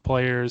of tough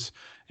players,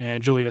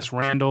 and Julius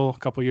Randle a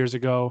couple years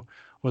ago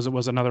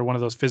was another one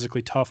of those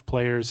physically tough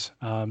players.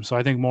 So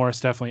I think Morris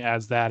definitely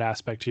adds that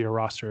aspect to your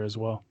roster as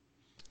well.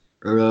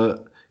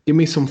 Give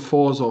me some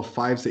 4s or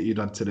 5s that you'd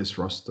add to this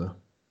roster.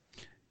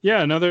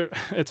 Yeah,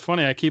 it's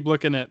funny. I keep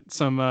looking at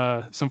some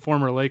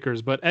former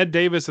Lakers, but Ed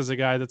Davis is a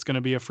guy that's going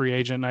to be a free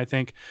agent, and I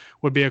think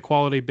would be a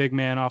quality big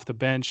man off the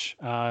bench,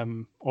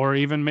 or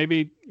even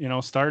maybe,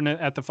 starting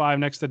at the 5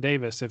 next to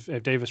Davis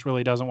if Davis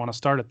really doesn't want to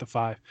start at the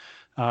 5.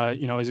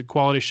 He's a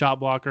quality shot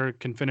blocker,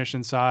 can finish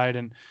inside,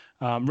 and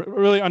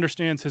really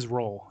understands his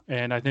role.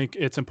 And I think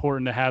it's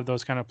important to have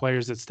those kind of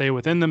players that stay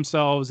within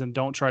themselves and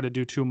don't try to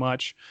do too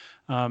much,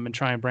 and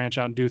try and branch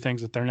out and do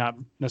things that they're not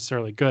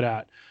necessarily good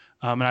at.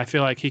 And I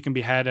feel like he can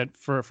be had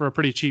for a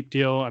pretty cheap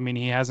deal. I mean,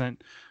 he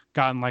hasn't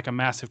gotten like a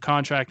massive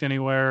contract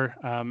anywhere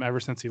ever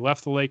since he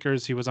left the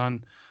Lakers. He was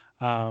on,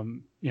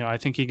 I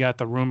think he got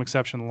the room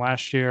exception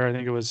last year. I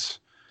think it was,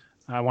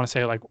 I want to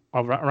say like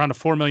around a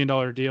 $4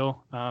 million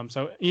deal.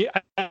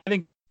 I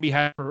think he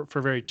had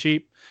for very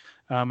cheap.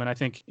 And I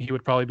think he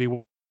would probably be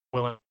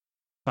willing to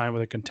sign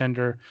with a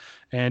contender.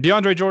 And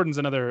DeAndre Jordan's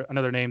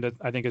another name that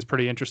I think is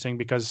pretty interesting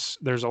because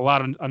there's a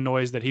lot of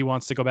noise that he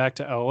wants to go back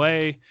to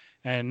LA.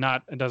 And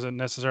it doesn't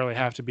necessarily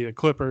have to be the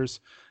Clippers.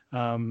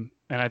 And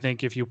I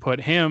think if you put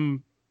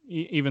him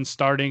even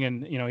starting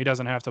and, he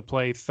doesn't have to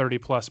play 30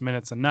 plus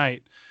minutes a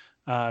night,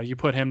 you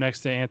put him next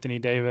to Anthony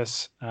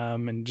Davis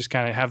and just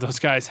kind of have those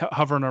guys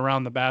hovering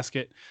around the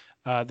basket.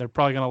 They're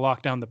probably going to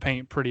lock down the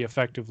paint pretty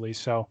effectively.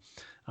 So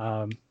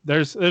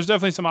there's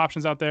definitely some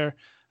options out there.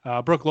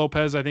 Brook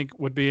Lopez, I think,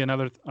 would be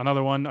another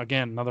one.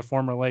 Again, another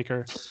former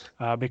Laker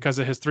because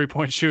of his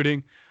 3-point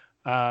shooting.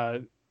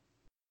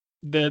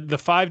 The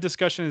 5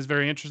 discussion is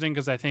very interesting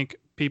because I think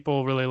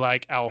people really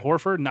like Al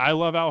Horford, and I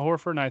love Al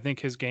Horford, and I think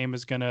his game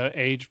is going to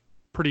age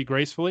pretty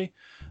gracefully.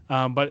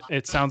 But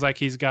it sounds like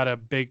he's got a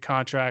big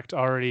contract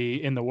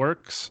already in the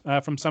works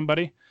from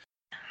somebody.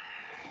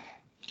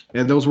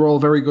 Yeah, those were all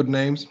very good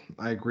names.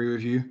 I agree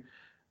with you.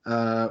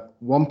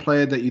 One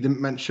player that you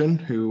didn't mention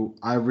who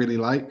I really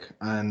like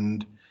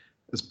and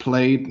has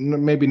played,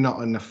 maybe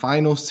not in the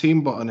finals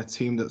team, but on a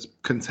team that's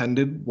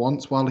contended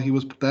once while he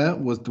was there,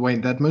 was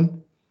Dwayne Dedmon.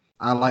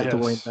 I like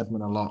Dwayne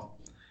Dedmon a lot.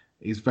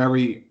 He's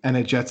very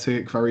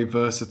energetic, very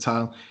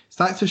versatile.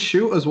 Started to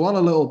shoot as well a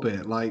little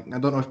bit. Like, I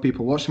don't know if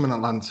people watch him in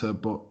Atlanta,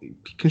 but he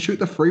can shoot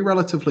the 3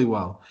 relatively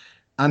well.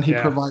 And he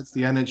provides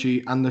the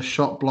energy and the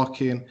shot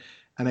blocking.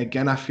 And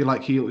again, I feel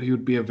like he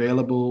would be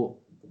available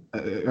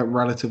at a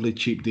relatively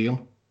cheap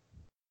deal.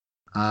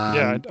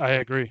 I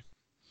agree.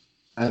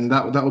 And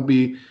that would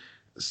be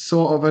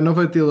sort of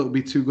another deal that would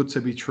be too good to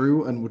be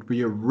true and would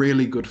be a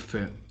really good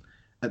fit.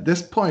 At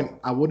this point,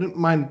 I wouldn't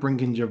mind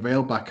bringing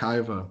JaVale back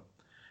either.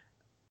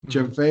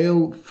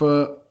 JaVale,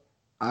 for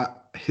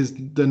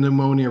the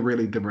pneumonia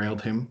really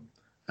derailed him,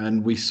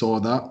 and we saw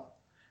that.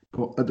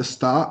 But at the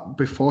start,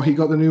 before he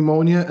got the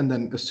pneumonia, and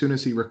then as soon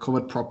as he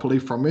recovered properly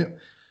from it,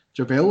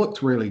 JaVale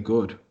looked really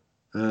good.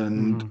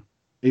 And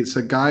it's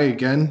a guy,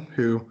 again,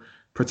 who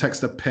protects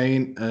the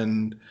paint,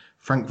 and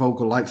Frank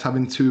Vogel likes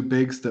having 2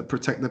 bigs that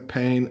protect the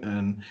paint,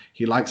 and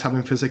he likes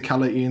having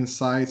physicality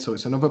inside. So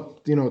it's another,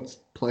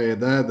 player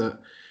there that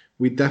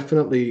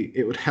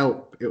it would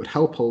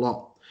help a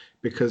lot,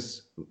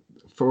 because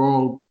for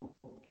all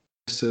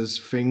his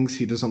things,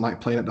 he doesn't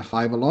like playing at the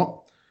 5 a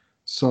lot.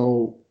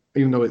 So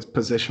even though it's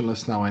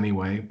positionless now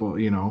anyway, but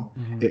it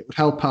would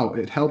help out.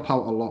 It'd help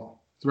out a lot.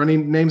 Is there any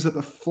names at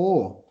the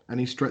 4?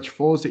 Any stretch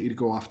 4s that you'd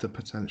go after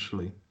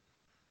potentially?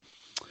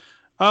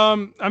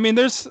 I mean,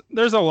 there's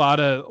a lot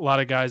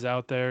of guys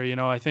out there.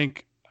 I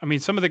think,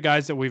 some of the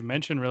guys that we've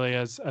mentioned really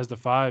as the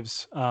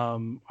 5s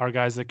are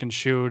guys that can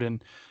shoot,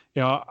 and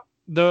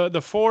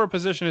the 4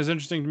 position is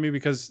interesting to me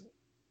because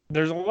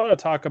there's a lot of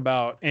talk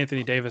about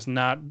Anthony Davis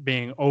not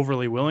being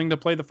overly willing to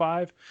play the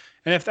 5,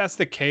 and if that's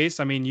the case,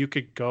 you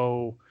could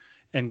go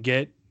and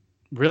get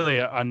really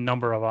a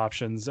number of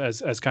options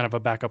as kind of a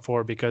backup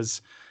 4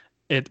 because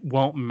it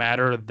won't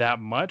matter that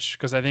much.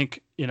 Because I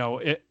think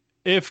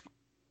if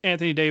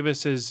Anthony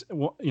Davis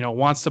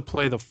wants to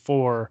play the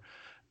 4,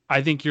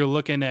 I think you're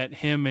looking at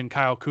him and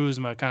Kyle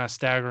Kuzma kind of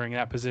staggering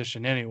that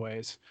position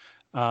anyways.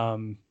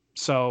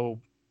 So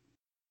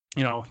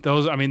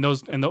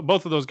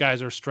both of those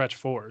guys are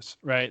stretch 4s,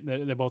 right?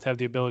 They both have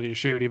the ability to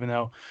shoot, even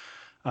though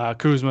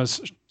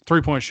Kuzma's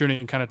 3-point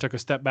shooting kind of took a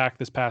step back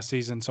this past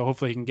season. So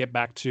hopefully he can get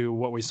back to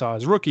what we saw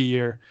his rookie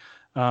year.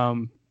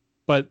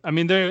 But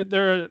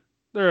there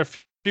are a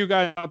few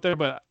guys out there,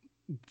 but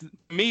to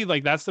me,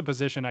 like, that's the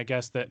position, I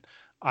guess, that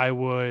I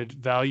would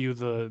value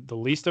the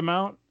least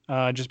amount,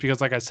 just because,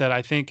 like I said,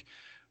 I think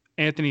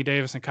Anthony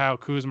Davis and Kyle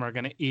Kuzma are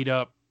going to eat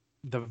up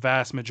the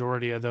vast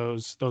majority of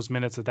those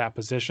minutes at that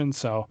position.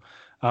 So,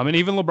 and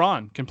even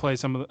LeBron can play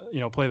some of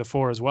the, play the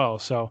four as well.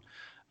 So,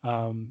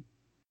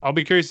 I'll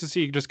be curious to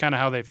see just kind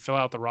of how they fill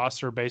out the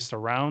roster based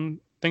around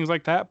things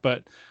like that.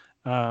 But,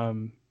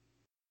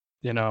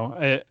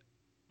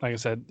 like I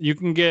said, you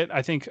can get,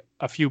 I think,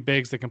 a few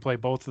bigs that can play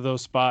both of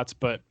those spots.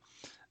 But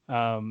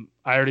I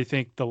already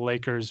think the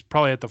Lakers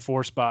probably at the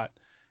four spot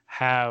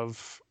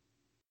have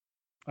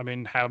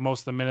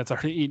most of the minutes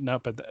already eaten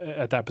up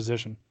at that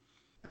position.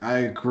 I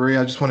agree.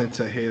 I just wanted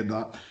to hear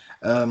that.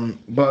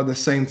 But at the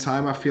same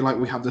time, I feel like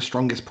we have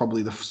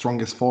probably the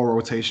strongest four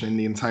rotation in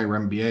the entire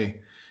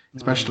NBA.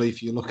 Especially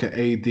if you look at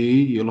AD,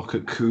 you look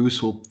at Kuz,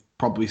 who'll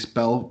probably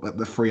spell at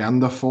the 3 and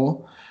the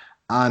 4.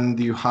 And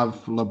you have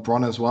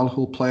LeBron as well,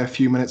 who'll play a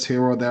few minutes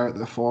here or there at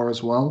the 4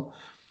 as well.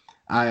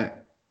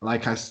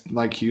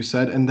 Like you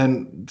said, and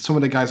then some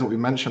of the guys that we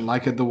mentioned,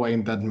 like a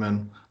Dwayne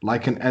Dedman,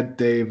 like an Ed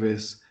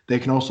Davis, they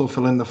can also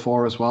fill in the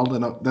 4 as well.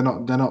 They're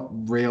not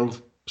real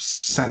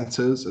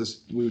centers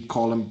as we would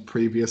call them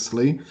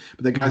previously,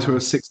 but the guys who are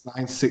 6'9",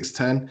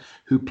 6'10",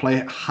 who play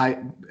at height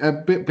a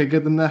bit bigger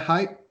than their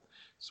height,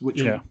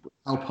 which will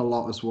help a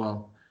lot as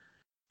well.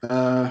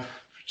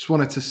 Just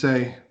wanted to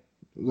say,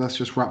 let's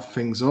just wrap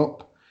things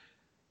up.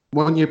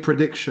 1 year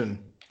prediction.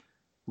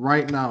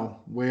 Right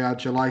now, we are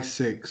July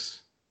 6th.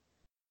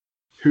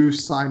 Who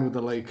signed with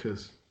the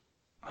Lakers?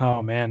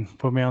 Oh man,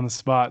 put me on the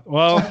spot.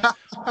 Well,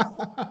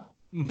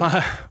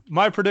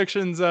 my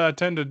predictions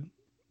tend to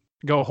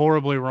go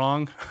horribly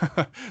wrong,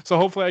 so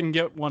hopefully I can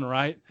get one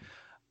right.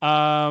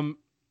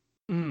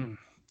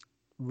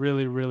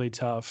 Really, really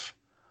tough.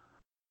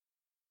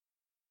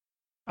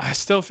 I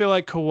still feel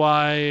like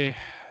Kawhi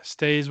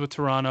stays with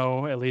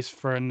Toronto at least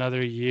for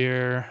another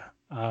year.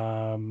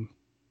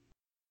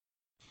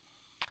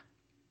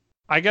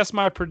 I guess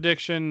my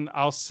prediction,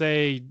 I'll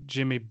say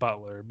Jimmy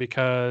Butler,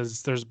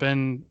 because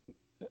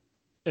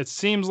it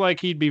seems like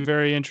he'd be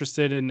very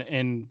interested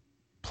in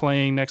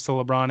playing next to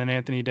LeBron and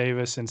Anthony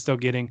Davis and still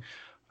getting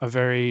a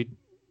very,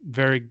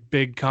 very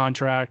big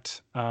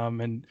contract.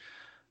 And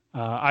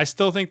I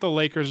still think the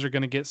Lakers are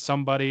going to get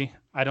somebody.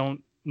 I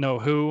don't know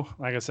who.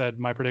 Like I said,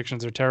 my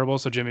predictions are terrible,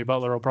 so Jimmy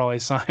Butler will probably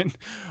sign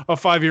a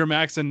 5-year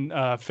max in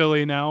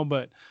Philly now.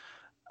 But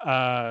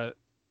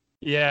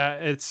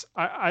yeah,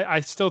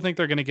 I still think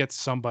they're going to get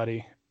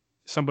somebody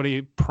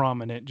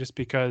prominent, just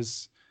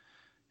because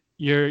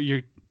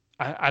I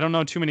don't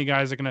know too many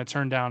guys are going to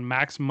turn down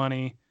max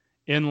money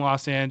in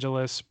Los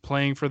Angeles,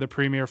 playing for the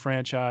premier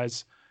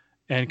franchise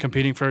and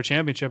competing for a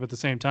championship at the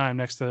same time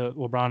next to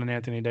LeBron and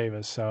Anthony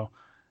Davis. So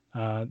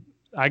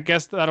I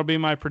guess that'll be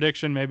my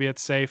prediction. Maybe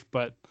it's safe,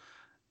 but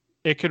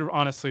it could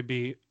honestly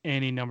be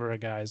any number of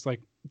guys.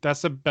 Like,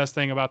 that's the best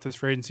thing about this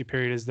free agency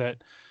period, is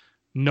that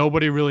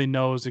nobody really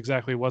knows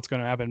exactly what's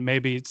going to happen.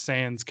 Maybe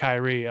sans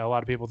Kyrie, a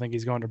lot of people think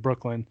he's going to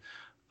Brooklyn.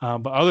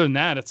 But other than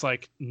that, it's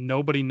like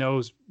nobody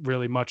knows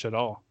really much at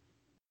all.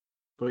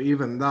 But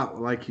even that,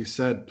 like you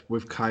said,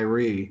 with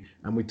Kyrie,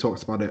 and we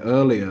talked about it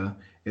earlier,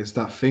 is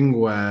that thing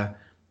where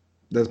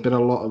there's been a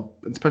lot of,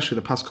 especially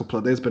the past couple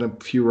of days, been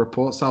a few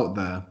reports out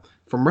there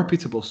from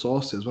reputable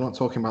sources. We're not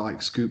talking about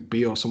like Scoop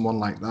B or someone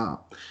like that.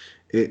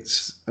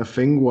 It's a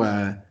thing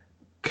where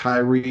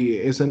Kyrie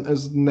isn't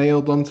as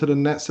nailed onto the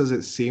Nets as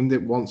it seemed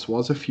it once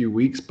was a few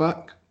weeks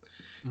back.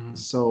 Mm-hmm.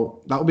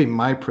 So that would be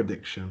my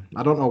prediction.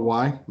 I don't know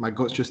why. My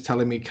gut's just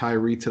telling me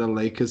Kyrie to the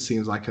Lakers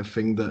seems like a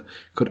thing that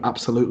could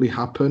absolutely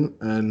happen.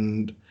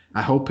 And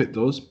I hope it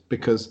does,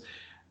 because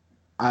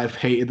I've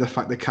hated the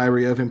fact that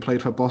Kyrie Irving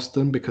played for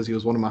Boston, because he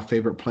was one of my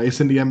favorite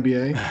players in the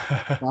NBA.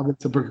 Having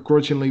to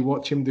begrudgingly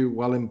watch him do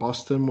well in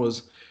Boston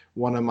was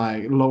one of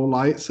my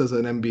lowlights as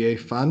an NBA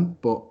fan.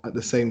 But at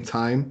the same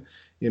time,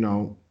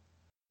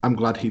 I'm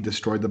glad he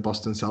destroyed the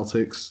Boston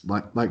Celtics.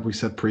 Like we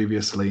said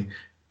previously,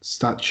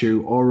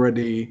 statue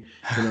already,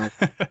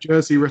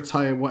 jersey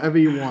retired, whatever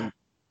you want.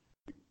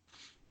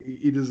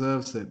 He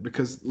deserves it,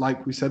 because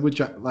like we said with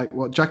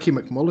Jackie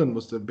McMullen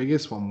was the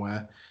biggest one,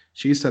 where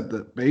she said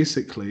that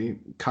basically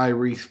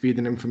Kyrie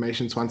feeding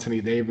information to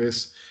Anthony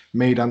Davis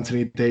made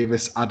Anthony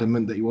Davis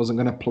adamant that he wasn't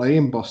going to play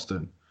in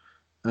Boston.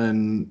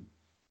 And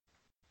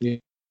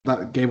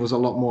that gave us a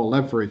lot more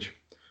leverage.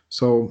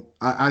 So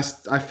I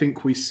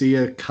think we see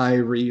a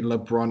Kyrie,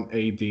 LeBron,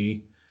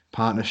 AD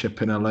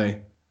partnership in LA,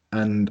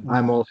 and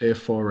I'm all here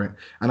for it.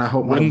 And I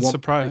hope wouldn't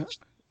surprise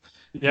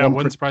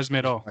me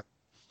at all.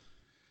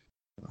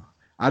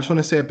 I just want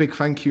to say a big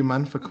thank you,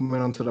 man, for coming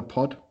onto the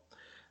pod.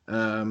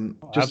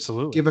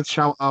 Absolutely. Give a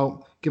shout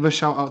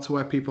out to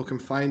where people can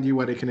find you,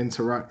 where they can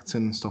interact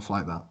and stuff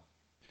like that.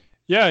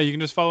 Yeah, you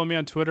can just follow me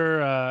on Twitter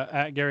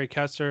at Gary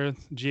Kester,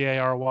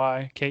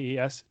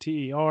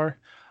 GaryKester.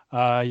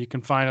 You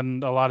can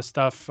find a lot of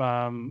stuff.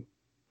 I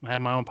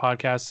have my own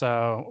podcast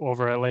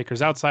over at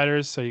Lakers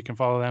Outsiders, so you can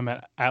follow them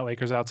at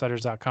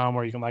LakersOutsiders.com,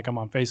 or you can like them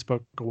on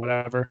Facebook or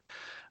whatever.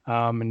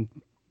 And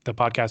the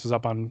podcast is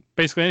up on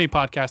basically any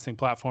podcasting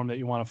platform that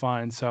you want to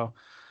find. So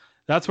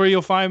that's where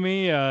you'll find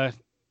me,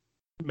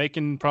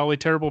 making probably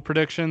terrible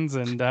predictions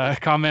and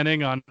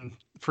commenting on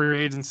free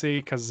agency,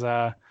 because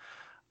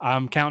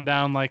I'm counting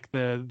down like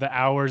the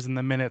hours and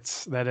the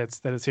minutes that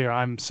it's here.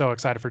 I'm so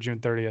excited for June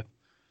 30th.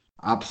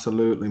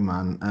 Absolutely,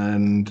 man.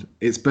 And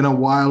it's been a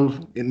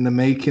while in the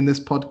making, this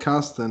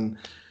podcast, and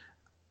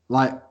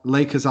like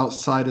Lakers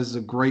Outsiders is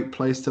a great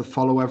place to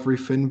follow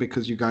everything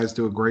because you guys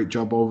do a great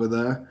job over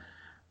there.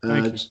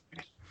 Thank you.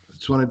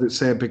 Just wanted to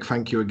say a big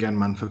thank you again,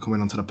 man, for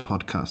coming onto the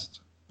podcast.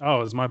 Oh,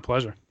 it was my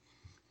pleasure.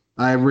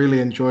 I really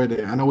enjoyed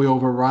it. I know we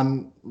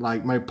overran,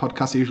 like my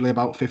podcast usually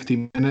about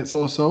 50 minutes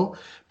or so,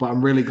 but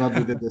I'm really glad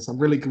we did this. I'm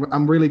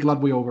really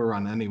glad we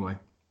overran anyway.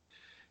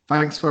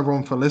 Thanks for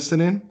everyone for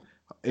listening.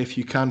 If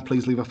you can,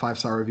 please leave a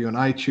 5-star review on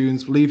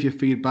iTunes. Leave your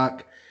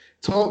feedback.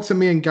 Talk to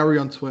me and Gary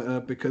on Twitter,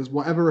 because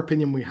whatever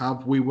opinion we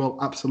have, we will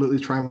absolutely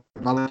try and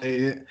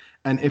validate it.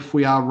 And if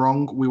we are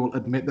wrong, we will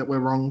admit that we're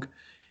wrong.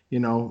 You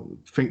know,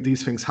 think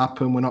these things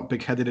happen. We're not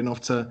big-headed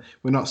enough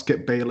we're not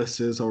Skip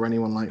Baylesses or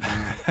anyone like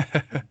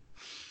that.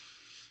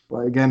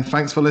 But again,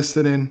 thanks for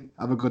listening.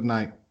 Have a good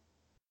night.